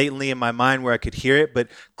blatantly in my mind where I could hear it, but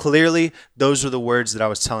clearly those were the words that I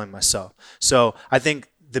was telling myself. So I think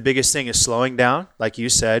the biggest thing is slowing down, like you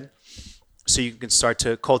said, so you can start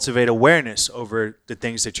to cultivate awareness over the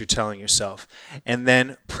things that you're telling yourself. And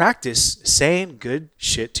then practice saying good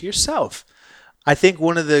shit to yourself. I think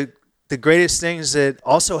one of the greatest things that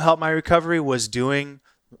also helped my recovery was doing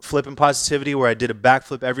Flip and Positivity, where I did a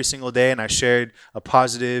backflip every single day and I shared a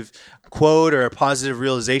positive quote or a positive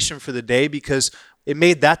realization for the day, because it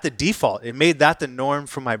made that the default. It made that the norm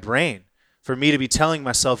for my brain, for me to be telling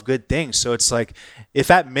myself good things. So it's like, if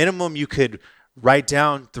at minimum you could write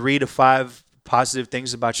down 3 to 5 positive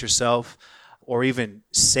things about yourself, or even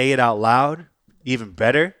say it out loud, even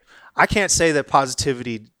better. I can't say that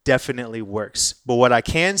positivity definitely works, but what I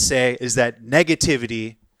can say is that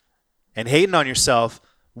negativity and hating on yourself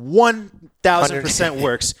 1,000%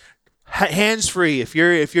 works. Hands free. If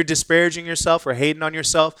you're disparaging yourself or hating on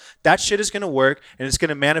yourself, that shit is going to work, and it's going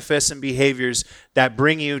to manifest in behaviors that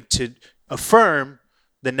bring you to affirm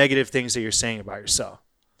the negative things that you're saying about yourself.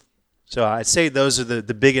 So I'd say those are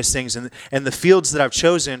the biggest things, and the fields that I've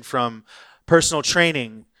chosen, from personal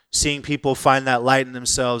training, seeing people find that light in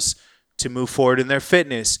themselves to move forward in their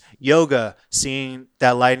fitness, yoga, seeing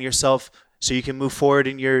that light in yourself so you can move forward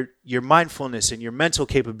in your mindfulness and your mental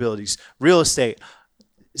capabilities, real estate,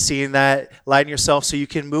 seeing that light in yourself so you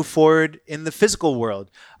can move forward in the physical world.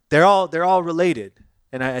 They're all related.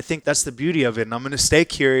 And I think that's the beauty of it. And I'm going to stay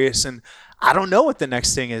curious. And I don't know what the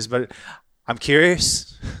next thing is, but I'm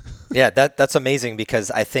curious. Yeah, that's amazing, because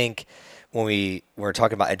I think when we were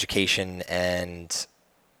talking about education and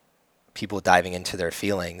people diving into their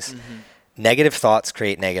feelings, negative thoughts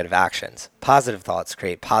create negative actions. Positive thoughts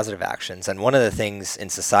create positive actions. And one of the things in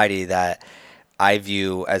society that I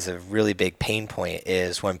view as a really big pain point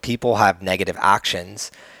is when people have negative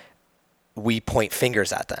actions, we point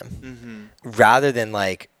fingers at them rather than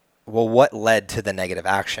like, well, what led to the negative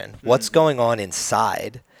action? What's going on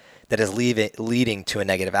inside that is leading to a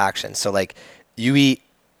negative action? So like you eat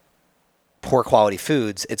poor quality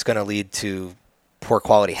foods, it's going to lead to poor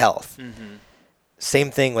quality health. Same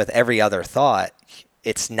thing with every other thought.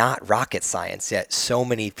 It's not rocket science, yet so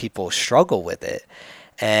many people struggle with it.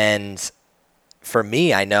 And for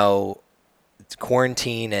me, I know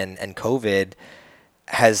quarantine and COVID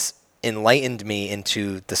has enlightened me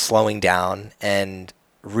into the slowing down and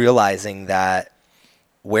realizing that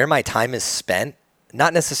where my time is spent,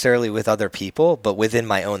 not necessarily with other people, but within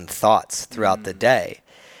my own thoughts throughout the day.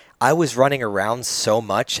 I was running around so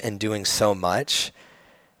much and doing so much,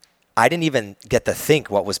 I didn't even get to think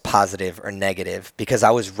what was positive or negative because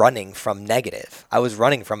I was running from negative. I was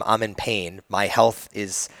running from I'm in pain. My health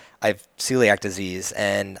is, I have celiac disease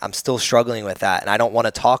and I'm still struggling with that. And I don't want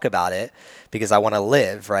to talk about it because I want to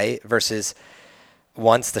live, right? Versus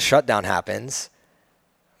once the shutdown happens,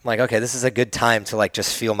 I'm like, okay, this is a good time to like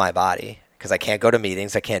just feel my body because I can't go to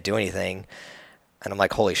meetings. I can't do anything. And I'm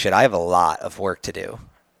like, holy shit, I have a lot of work to do.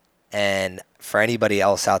 And for anybody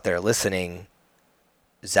else out there listening,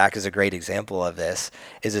 Zach is a great example of this,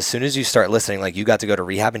 is as soon as you start listening, like you got to go to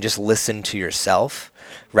rehab and just listen to yourself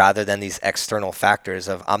rather than these external factors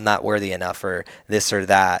of I'm not worthy enough or this or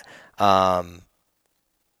that. And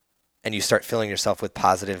you start filling yourself with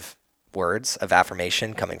positive words of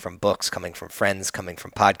affirmation coming from books, coming from friends, coming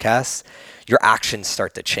from podcasts, your actions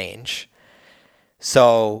start to change.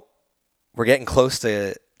 So we're getting close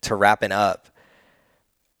to wrapping up.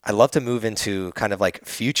 I'd love to move into kind of like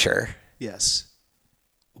future. Yes.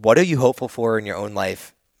 What are you hopeful for in your own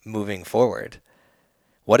life moving forward?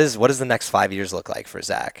 What does the next 5 years look like for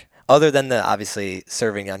Zach? Other than the obviously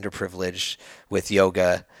serving underprivileged with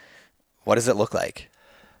yoga, what does it look like?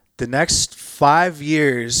 The next 5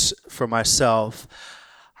 years for myself,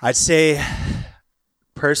 I'd say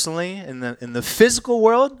personally in the physical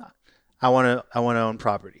world, I want to own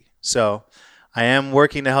property. So I am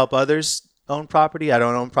working to help others own property. I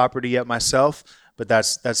don't own property yet myself, but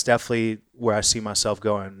that's definitely where I see myself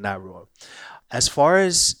going in that role. As far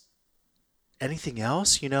as anything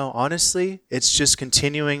else, honestly, it's just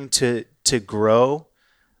continuing to grow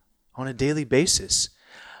on a daily basis.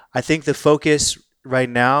 I think the focus right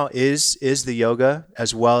now is the yoga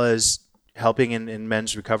as well as helping in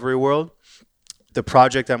men's recovery world. The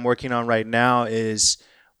project I'm working on right now is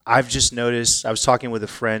I've just noticed, I was talking with a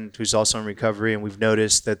friend who's also in recovery, and we've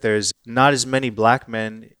noticed that there's not as many black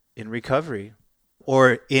men in recovery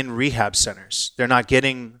or in rehab centers. They're not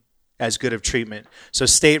getting as good of treatment. So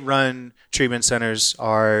state-run treatment centers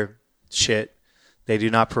are shit. They do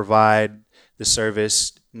not provide the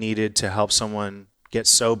service needed to help someone get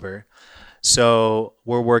sober. So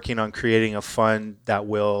we're working on creating a fund that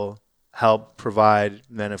will help provide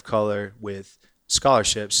men of color with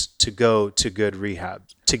scholarships to go to good rehab,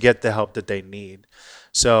 to get the help that they need.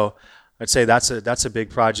 So I'd say that's a big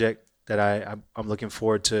project that I'm looking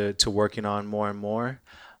forward to working on more and more,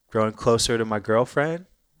 growing closer to my girlfriend,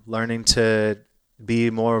 learning to be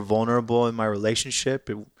more vulnerable in my relationship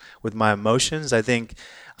with my emotions. I think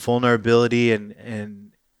vulnerability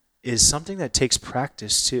and is something that takes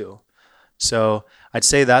practice too. So I'd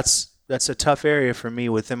say that's a tough area for me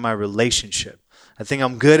within my relationship. I think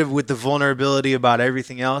I'm good with the vulnerability about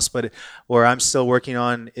everything else, but where I'm still working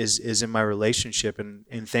on is in my relationship.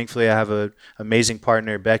 And thankfully, I have an amazing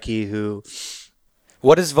partner, Becky, who...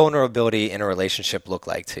 What does vulnerability in a relationship look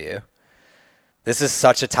like to you? This is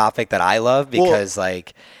such a topic that I love because,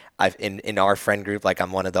 I've in our friend group, like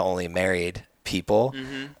I'm one of the only married people,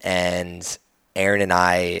 and Aaron and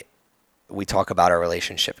I, we talk about our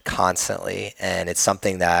relationship constantly, and it's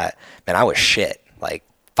something that, man, I was shit like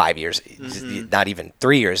 5 years, not even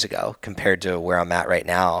 3 years ago compared to where I'm at right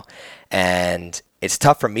now. And it's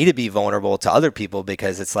tough for me to be vulnerable to other people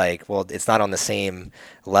because it's like, well, it's not on the same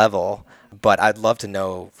level. But I'd love to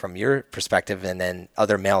know from your perspective and then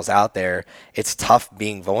other males out there, it's tough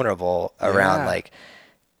being vulnerable around like,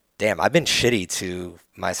 damn, I've been shitty to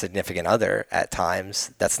my significant other at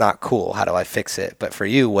times. That's not cool. How do I fix it? But for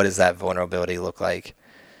you, what does that vulnerability look like?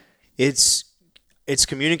 It's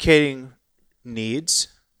communicating needs.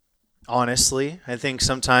 Honestly, I think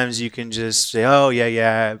sometimes you can just say, oh,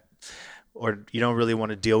 yeah, or you don't really want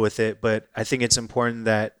to deal with it. But I think it's important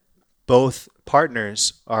that both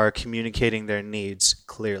partners are communicating their needs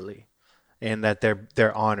clearly. and that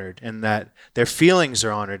they're honored and that their feelings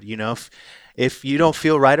are honored. If you don't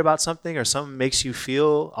feel right about something or something makes you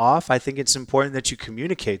feel off, I think it's important that you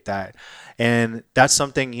communicate that. And that's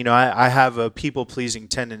something, I have a people-pleasing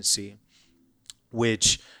tendency,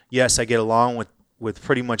 which, yes, I get along with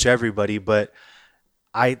pretty much everybody, but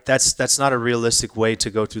that's not a realistic way to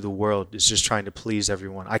go through the world. It's just trying to please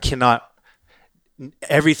everyone.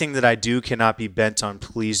 Everything that I do cannot be bent on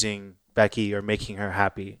pleasing Becky or making her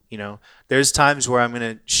happy. There's times where I'm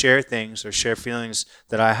going to share things or share feelings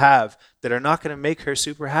that I have that are not going to make her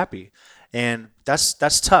super happy. And that's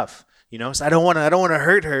tough, so I don't want to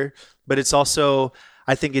hurt her, but it's also,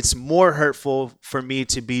 I think it's more hurtful for me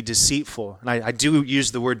to be deceitful. And I do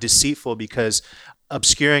use the word deceitful because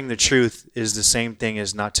obscuring the truth is the same thing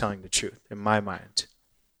as not telling the truth in my mind.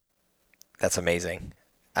 That's amazing.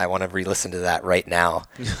 I want to re-listen to that right now.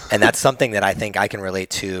 And that's something that I think I can relate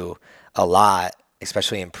to a lot,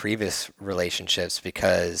 especially in previous relationships,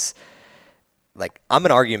 because I'm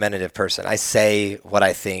an argumentative person. I say what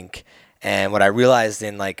I think. And what I realized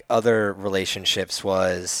in other relationships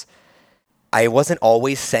was I wasn't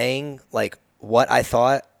always saying what I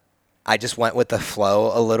thought. I just went with the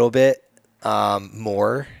flow a little bit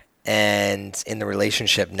more. And in the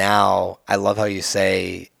relationship now, I love how you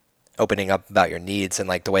say opening up about your needs, and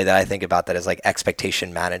the way that I think about that is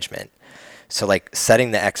expectation management. So setting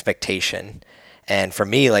the expectation. And for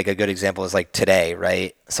me, a good example is today,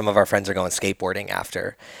 right? Some of our friends are going skateboarding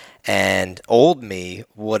after, and old me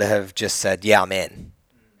would have just said, yeah, I'm in,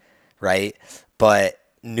 right? But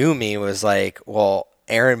new me was well,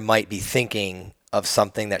 Erin might be thinking of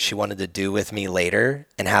something that she wanted to do with me later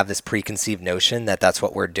and have this preconceived notion that that's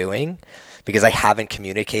what we're doing because I haven't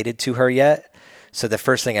communicated to her yet. So the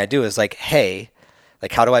first thing I do is hey,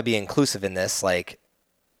 how do I be inclusive in this?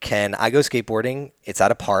 Can I go skateboarding? It's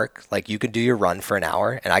at a park. You can do your run for an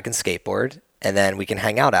hour and I can skateboard and then we can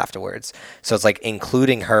hang out afterwards. So it's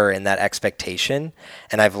including her in that expectation.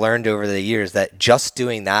 And I've learned over the years that just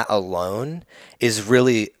doing that alone is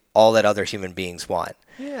really all that other human beings want.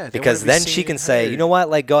 Yeah, because then she can say, you know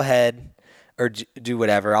what, go ahead or do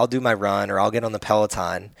whatever. I'll do my run or I'll get on the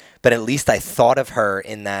Peloton. But at least I thought of her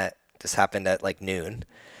in that. This happened at noon.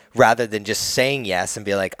 Rather than just saying yes and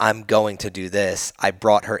be I'm going to do this, I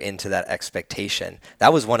brought her into that expectation.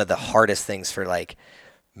 That was one of the hardest things for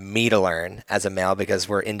me to learn as a male because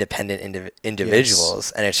we're independent individuals.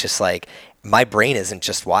 Yes. And it's just my brain isn't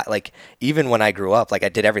just even when I grew up, I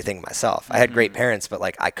did everything myself. I had great parents, but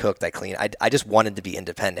I cooked, I cleaned. I just wanted to be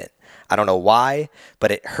independent. I don't know why, but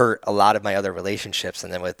it hurt a lot of my other relationships.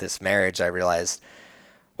 And then with this marriage, I realized,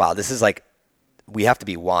 wow, this is we have to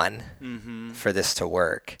be one for this to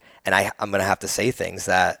work. And I'm going to have to say things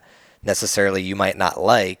that necessarily you might not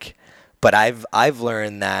like, but I've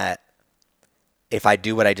learned that if I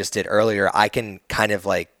do what I just did earlier, I can kind of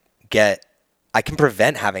I can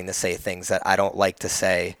prevent having to say things that I don't like to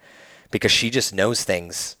say because she just knows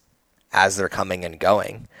things as they're coming and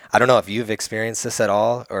going. I don't know if you've experienced this at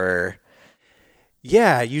all or.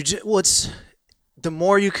 Yeah, it's the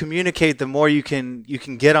more you communicate, the more you can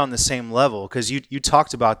get on the same level. Because you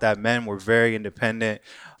talked about that men were very independent.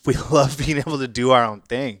 We love being able to do our own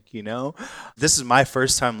thing, This is my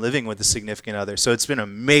first time living with a significant other, so it's been a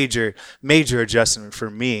major, major adjustment for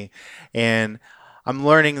me. And I'm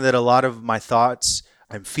learning that a lot of my thoughts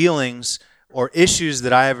and feelings or issues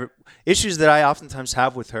that I oftentimes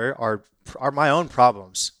have with her are my own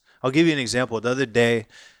problems. I'll give you an example. The other day,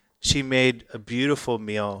 she made a beautiful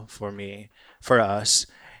meal for us.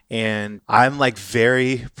 And I'm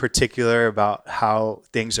very particular about how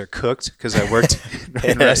things are cooked because I worked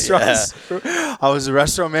in restaurants. Yeah. I was a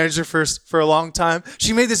restaurant manager for a long time.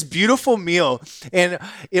 She made this beautiful meal. And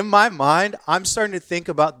in my mind, I'm starting to think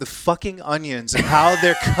about the fucking onions and how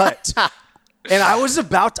they're cut. And I was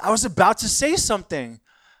about to say something.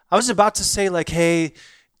 I was about to say hey,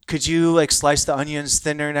 could you slice the onions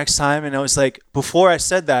thinner next time? And I was before I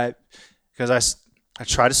said that, because I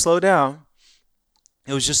try to slow down,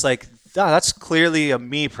 it was just that's clearly a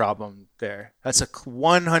me problem there. That's a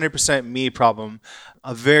 100% me problem,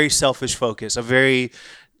 a very selfish focus, a very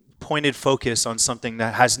pointed focus on something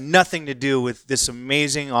that has nothing to do with this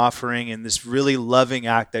amazing offering and this really loving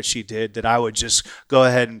act that she did that I would just go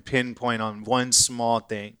ahead and pinpoint on one small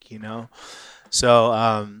thing,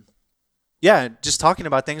 So, just talking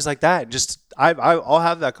about things like that. I'll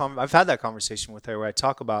have that. I've had that conversation with her where I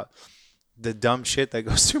talk about the dumb shit that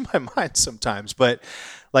goes through my mind sometimes. But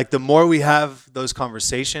the more we have those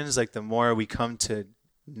conversations, the more we come to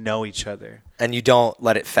know each other. And you don't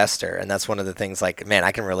let it fester. And that's one of the things man,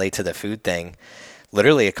 I can relate to the food thing.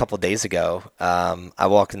 Literally a couple of days ago, I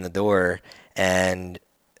walked in the door and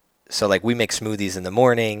so like we make smoothies in the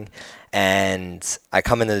morning, and I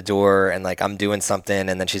come into the door and like I'm doing something,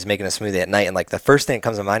 and then she's making a smoothie at night, and like the first thing that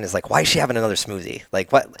comes to mind is like, why is she having another smoothie?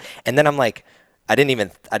 Like what? And then I'm like, I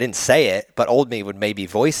didn't say it, but old me would maybe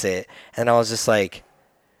voice it, and I was just like,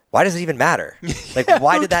 why does it even matter? Like,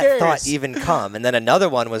 why did that thought even come? And then another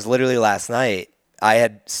one was literally last night. I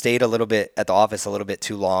had stayed a little bit at the office a little bit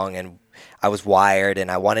too long, and I was wired,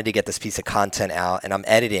 and I wanted to get this piece of content out, and I'm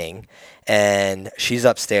editing, and she's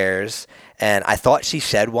upstairs, and I thought she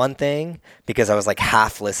said one thing because I was like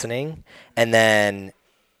half listening, and then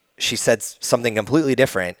she said something completely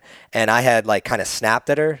different, and I had like kind of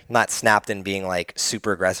snapped at her, not snapped in being like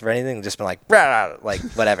super aggressive or anything, just been like, rah, like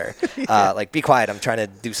whatever, like be quiet, I'm trying to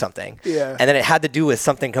do something. Yeah. And then it had to do with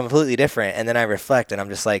something completely different, and then I reflect, and I'm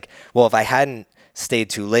just like, well, if I hadn't stayed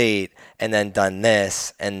too late and then done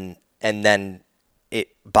this, and then it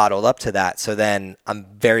bottled up to that. So then I'm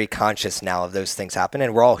very conscious now of those things happen,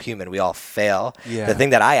 and we're all human. We all fail. Yeah. The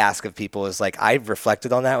thing that I ask of people is like, I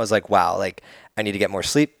reflected on that. I was like, wow, like I need to get more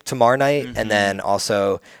sleep tomorrow night, and then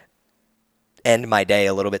also end my day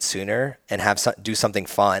a little bit sooner and do something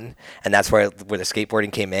fun. And that's where the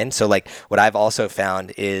skateboarding came in. So like what I've also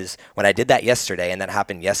found is when I did that yesterday, and that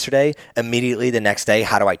happened yesterday, immediately the next day,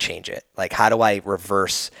 how do I change it? Like, how do I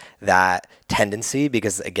reverse that tendency?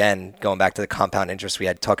 Because again, going back to the compound interest we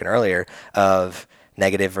had talking earlier of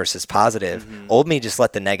negative versus positive, old me just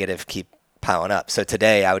let the negative keep piling up. So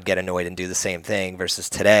today I would get annoyed and do the same thing, versus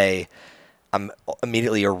today I'm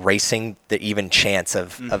immediately erasing the even chance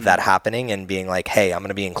of that happening and being like, hey, I'm going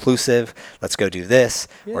to be inclusive. Let's go do this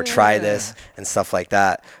or try this and stuff like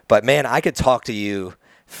that. But man, I could talk to you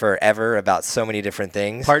forever about so many different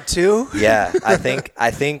things. Part 2? Yeah. I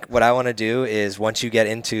think what I want to do is once you get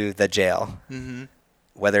into the jail,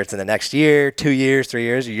 whether it's in the next year, 2 years, 3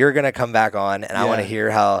 years, you're going to come back on, and I want to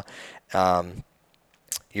hear how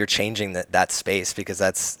you're changing that space, because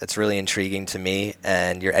that's really intriguing to me,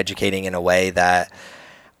 and you're educating in a way that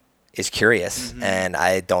is curious, and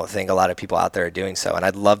I don't think a lot of people out there are doing so, and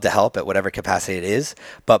I'd love to help at whatever capacity it is.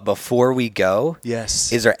 But before we go,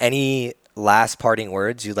 yes, is there any last parting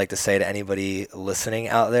words you'd like to say to anybody listening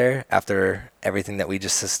out there after everything that we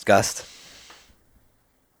just discussed?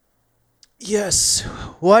 Yes.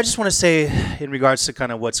 Well, I just want to say in regards to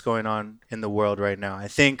kind of what's going on in the world right now, I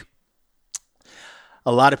think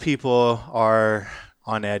a lot of people are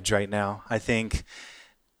on edge right now. I think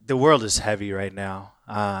the world is heavy right now.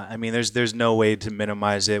 I mean, there's no way to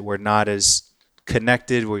minimize it. We're not as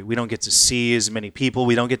connected. We don't get to see as many people.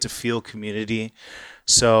 We don't get to feel community.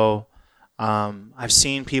 So I've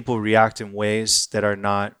seen people react in ways that are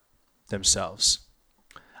not themselves.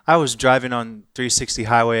 I was driving on 360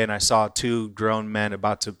 highway, and I saw 2 grown men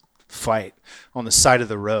about to fight on the side of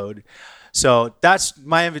the road. So that's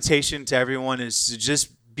my invitation to everyone, is to just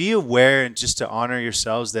be aware and just to honor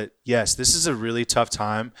yourselves that, yes, this is a really tough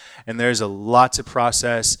time, and there's a lot to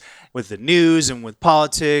process with the news and with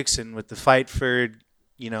politics and with the fight for,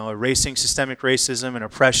 erasing systemic racism and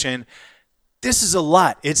oppression. This is a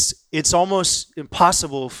lot. It's almost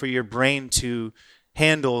impossible for your brain to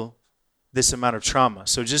handle this amount of trauma.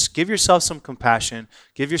 So just give yourself some compassion,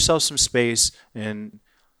 give yourself some space, and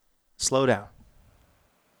slow down.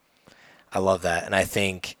 I love that. And I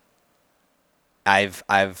think I've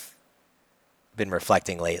been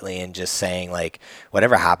reflecting lately and just saying, like,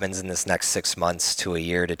 whatever happens in this next 6 months to a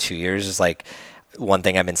year to 2 years is like, one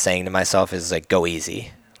thing I've been saying to myself is like, go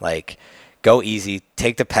easy. Like, go easy,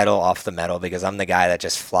 take the pedal off the metal, because I'm the guy that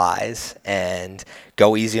just flies, and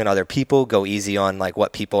go easy on other people, go easy on like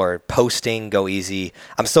what people are posting, go easy.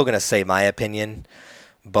 I'm still going to say my opinion,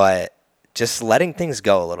 but just letting things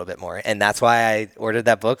go a little bit more. And that's why I ordered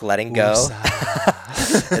that book, Letting Go.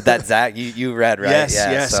 That Zach, you read, right?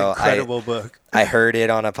 Yes, so incredible book. I heard it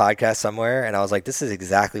on a podcast somewhere, and I was like, this is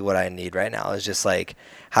exactly what I need right now. It's just like,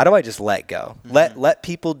 how do I just let go? Let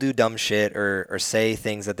people do dumb shit or say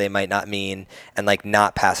things that they might not mean, and like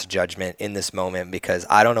not pass judgment in this moment, because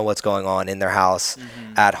I don't know what's going on in their house,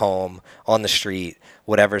 at home, on the street,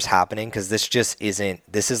 whatever's happening, because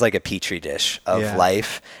this is like a petri dish of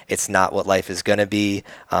life. It's not what life is going to be,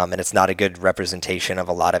 and it's not a good representation of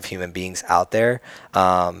a lot of human beings out there.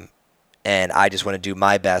 And I just want to do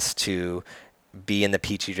my best to be in the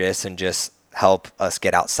petri dish and just help us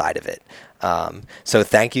get outside of it. So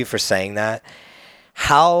thank you for saying that.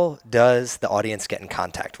 How does the audience get in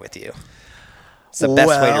contact with you? It's the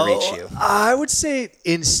best way to reach you. I would say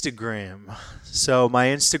Instagram. So my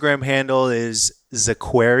Instagram handle is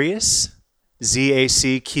Zacquarius,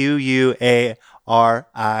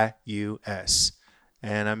 Zacquarius.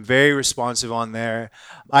 and I'm very responsive on there.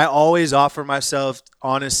 I always offer myself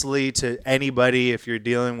honestly to anybody. If you're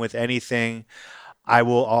dealing with anything, I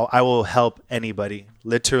will help anybody,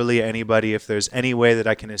 literally anybody. If there's any way that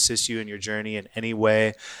I can assist you in your journey in any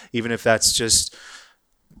way, even if that's just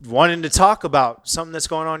wanting to talk about something that's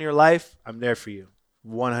going on in your life, I'm there for you.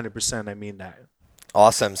 100%, I mean that.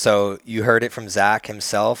 Awesome. So you heard it from Zach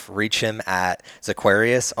himself. Reach him at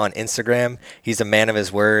Zaquarius on Instagram. He's a man of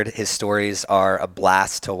his word. His stories are a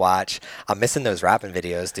blast to watch. I'm missing those rapping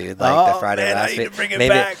videos, dude. Like the Friday last week. Bring it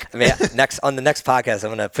back. I mean, on the next podcast,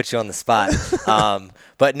 I'm gonna put you on the spot.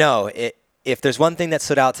 But no, if there's one thing that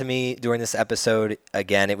stood out to me during this episode,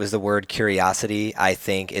 again, it was the word curiosity. I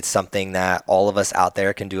think it's something that all of us out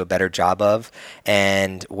there can do a better job of.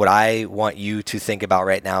 And what I want you to think about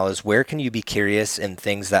right now is, where can you be curious in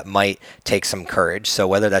things that might take some courage? So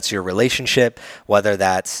whether that's your relationship, whether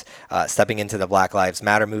that's stepping into the Black Lives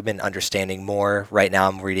Matter movement, understanding more. Right now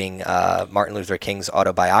I'm reading Martin Luther King's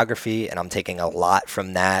autobiography, and I'm taking a lot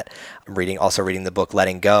from that. I'm also reading the book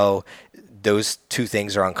Letting Go. Those two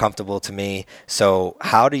things are uncomfortable to me. So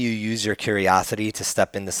how do you use your curiosity to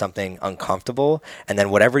step into something uncomfortable? And then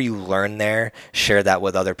whatever you learn there, share that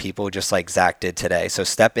with other people, just like Zach did today. So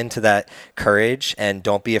step into that courage and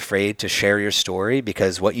don't be afraid to share your story,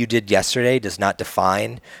 because what you did yesterday does not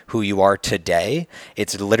define who you are today.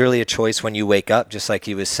 It's literally a choice when you wake up, just like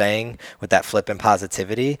he was saying with that flip and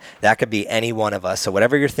positivity. That could be any one of us. So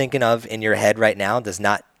whatever you're thinking of in your head right now does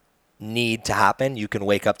not need to happen. You can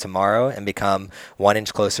wake up tomorrow and become 1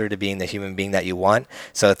 inch closer to being the human being that you want.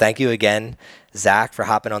 So thank you again, Zach, for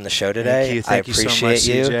hopping on the show today. Thank you so much,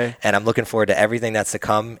 CJ. And I'm looking forward to everything that's to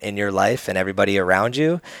come in your life and everybody around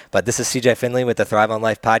you. But this is CJ Finley with the Thrive on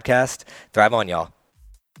Life podcast. Thrive on, y'all.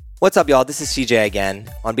 What's up, y'all? This is CJ again.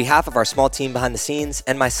 On behalf of our small team behind the scenes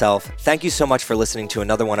and myself, thank you so much for listening to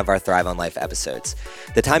another one of our Thrive on Life episodes.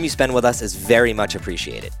 The time you spend with us is very much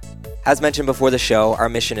appreciated. As mentioned before the show, our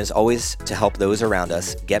mission is always to help those around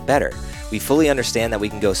us get better. We fully understand that we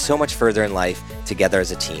can go so much further in life together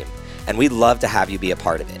as a team, and we'd love to have you be a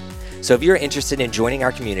part of it. So if you're interested in joining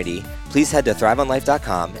our community, please head to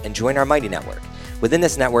thriveonlife.com and join our Mighty Network. Within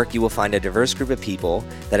this network, you will find a diverse group of people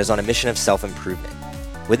that is on a mission of self-improvement.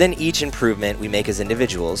 Within each improvement we make as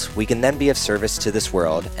individuals, we can then be of service to this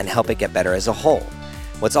world and help it get better as a whole.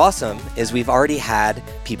 What's awesome is we've already had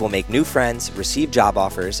people make new friends, receive job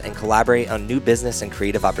offers, and collaborate on new business and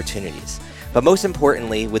creative opportunities. But most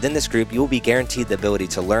importantly, within this group, you will be guaranteed the ability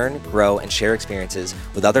to learn, grow, and share experiences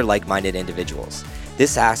with other like-minded individuals.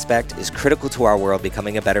 This aspect is critical to our world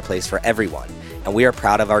becoming a better place for everyone, and we are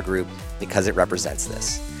proud of our group because it represents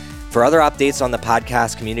this. For other updates on the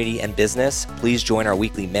podcast, community, and business, please join our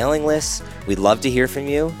weekly mailing lists. We'd love to hear from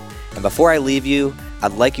you. And before I leave you,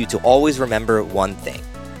 I'd like you to always remember one thing.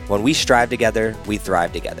 When we strive together, we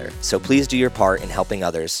thrive together. So please do your part in helping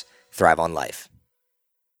others thrive on life.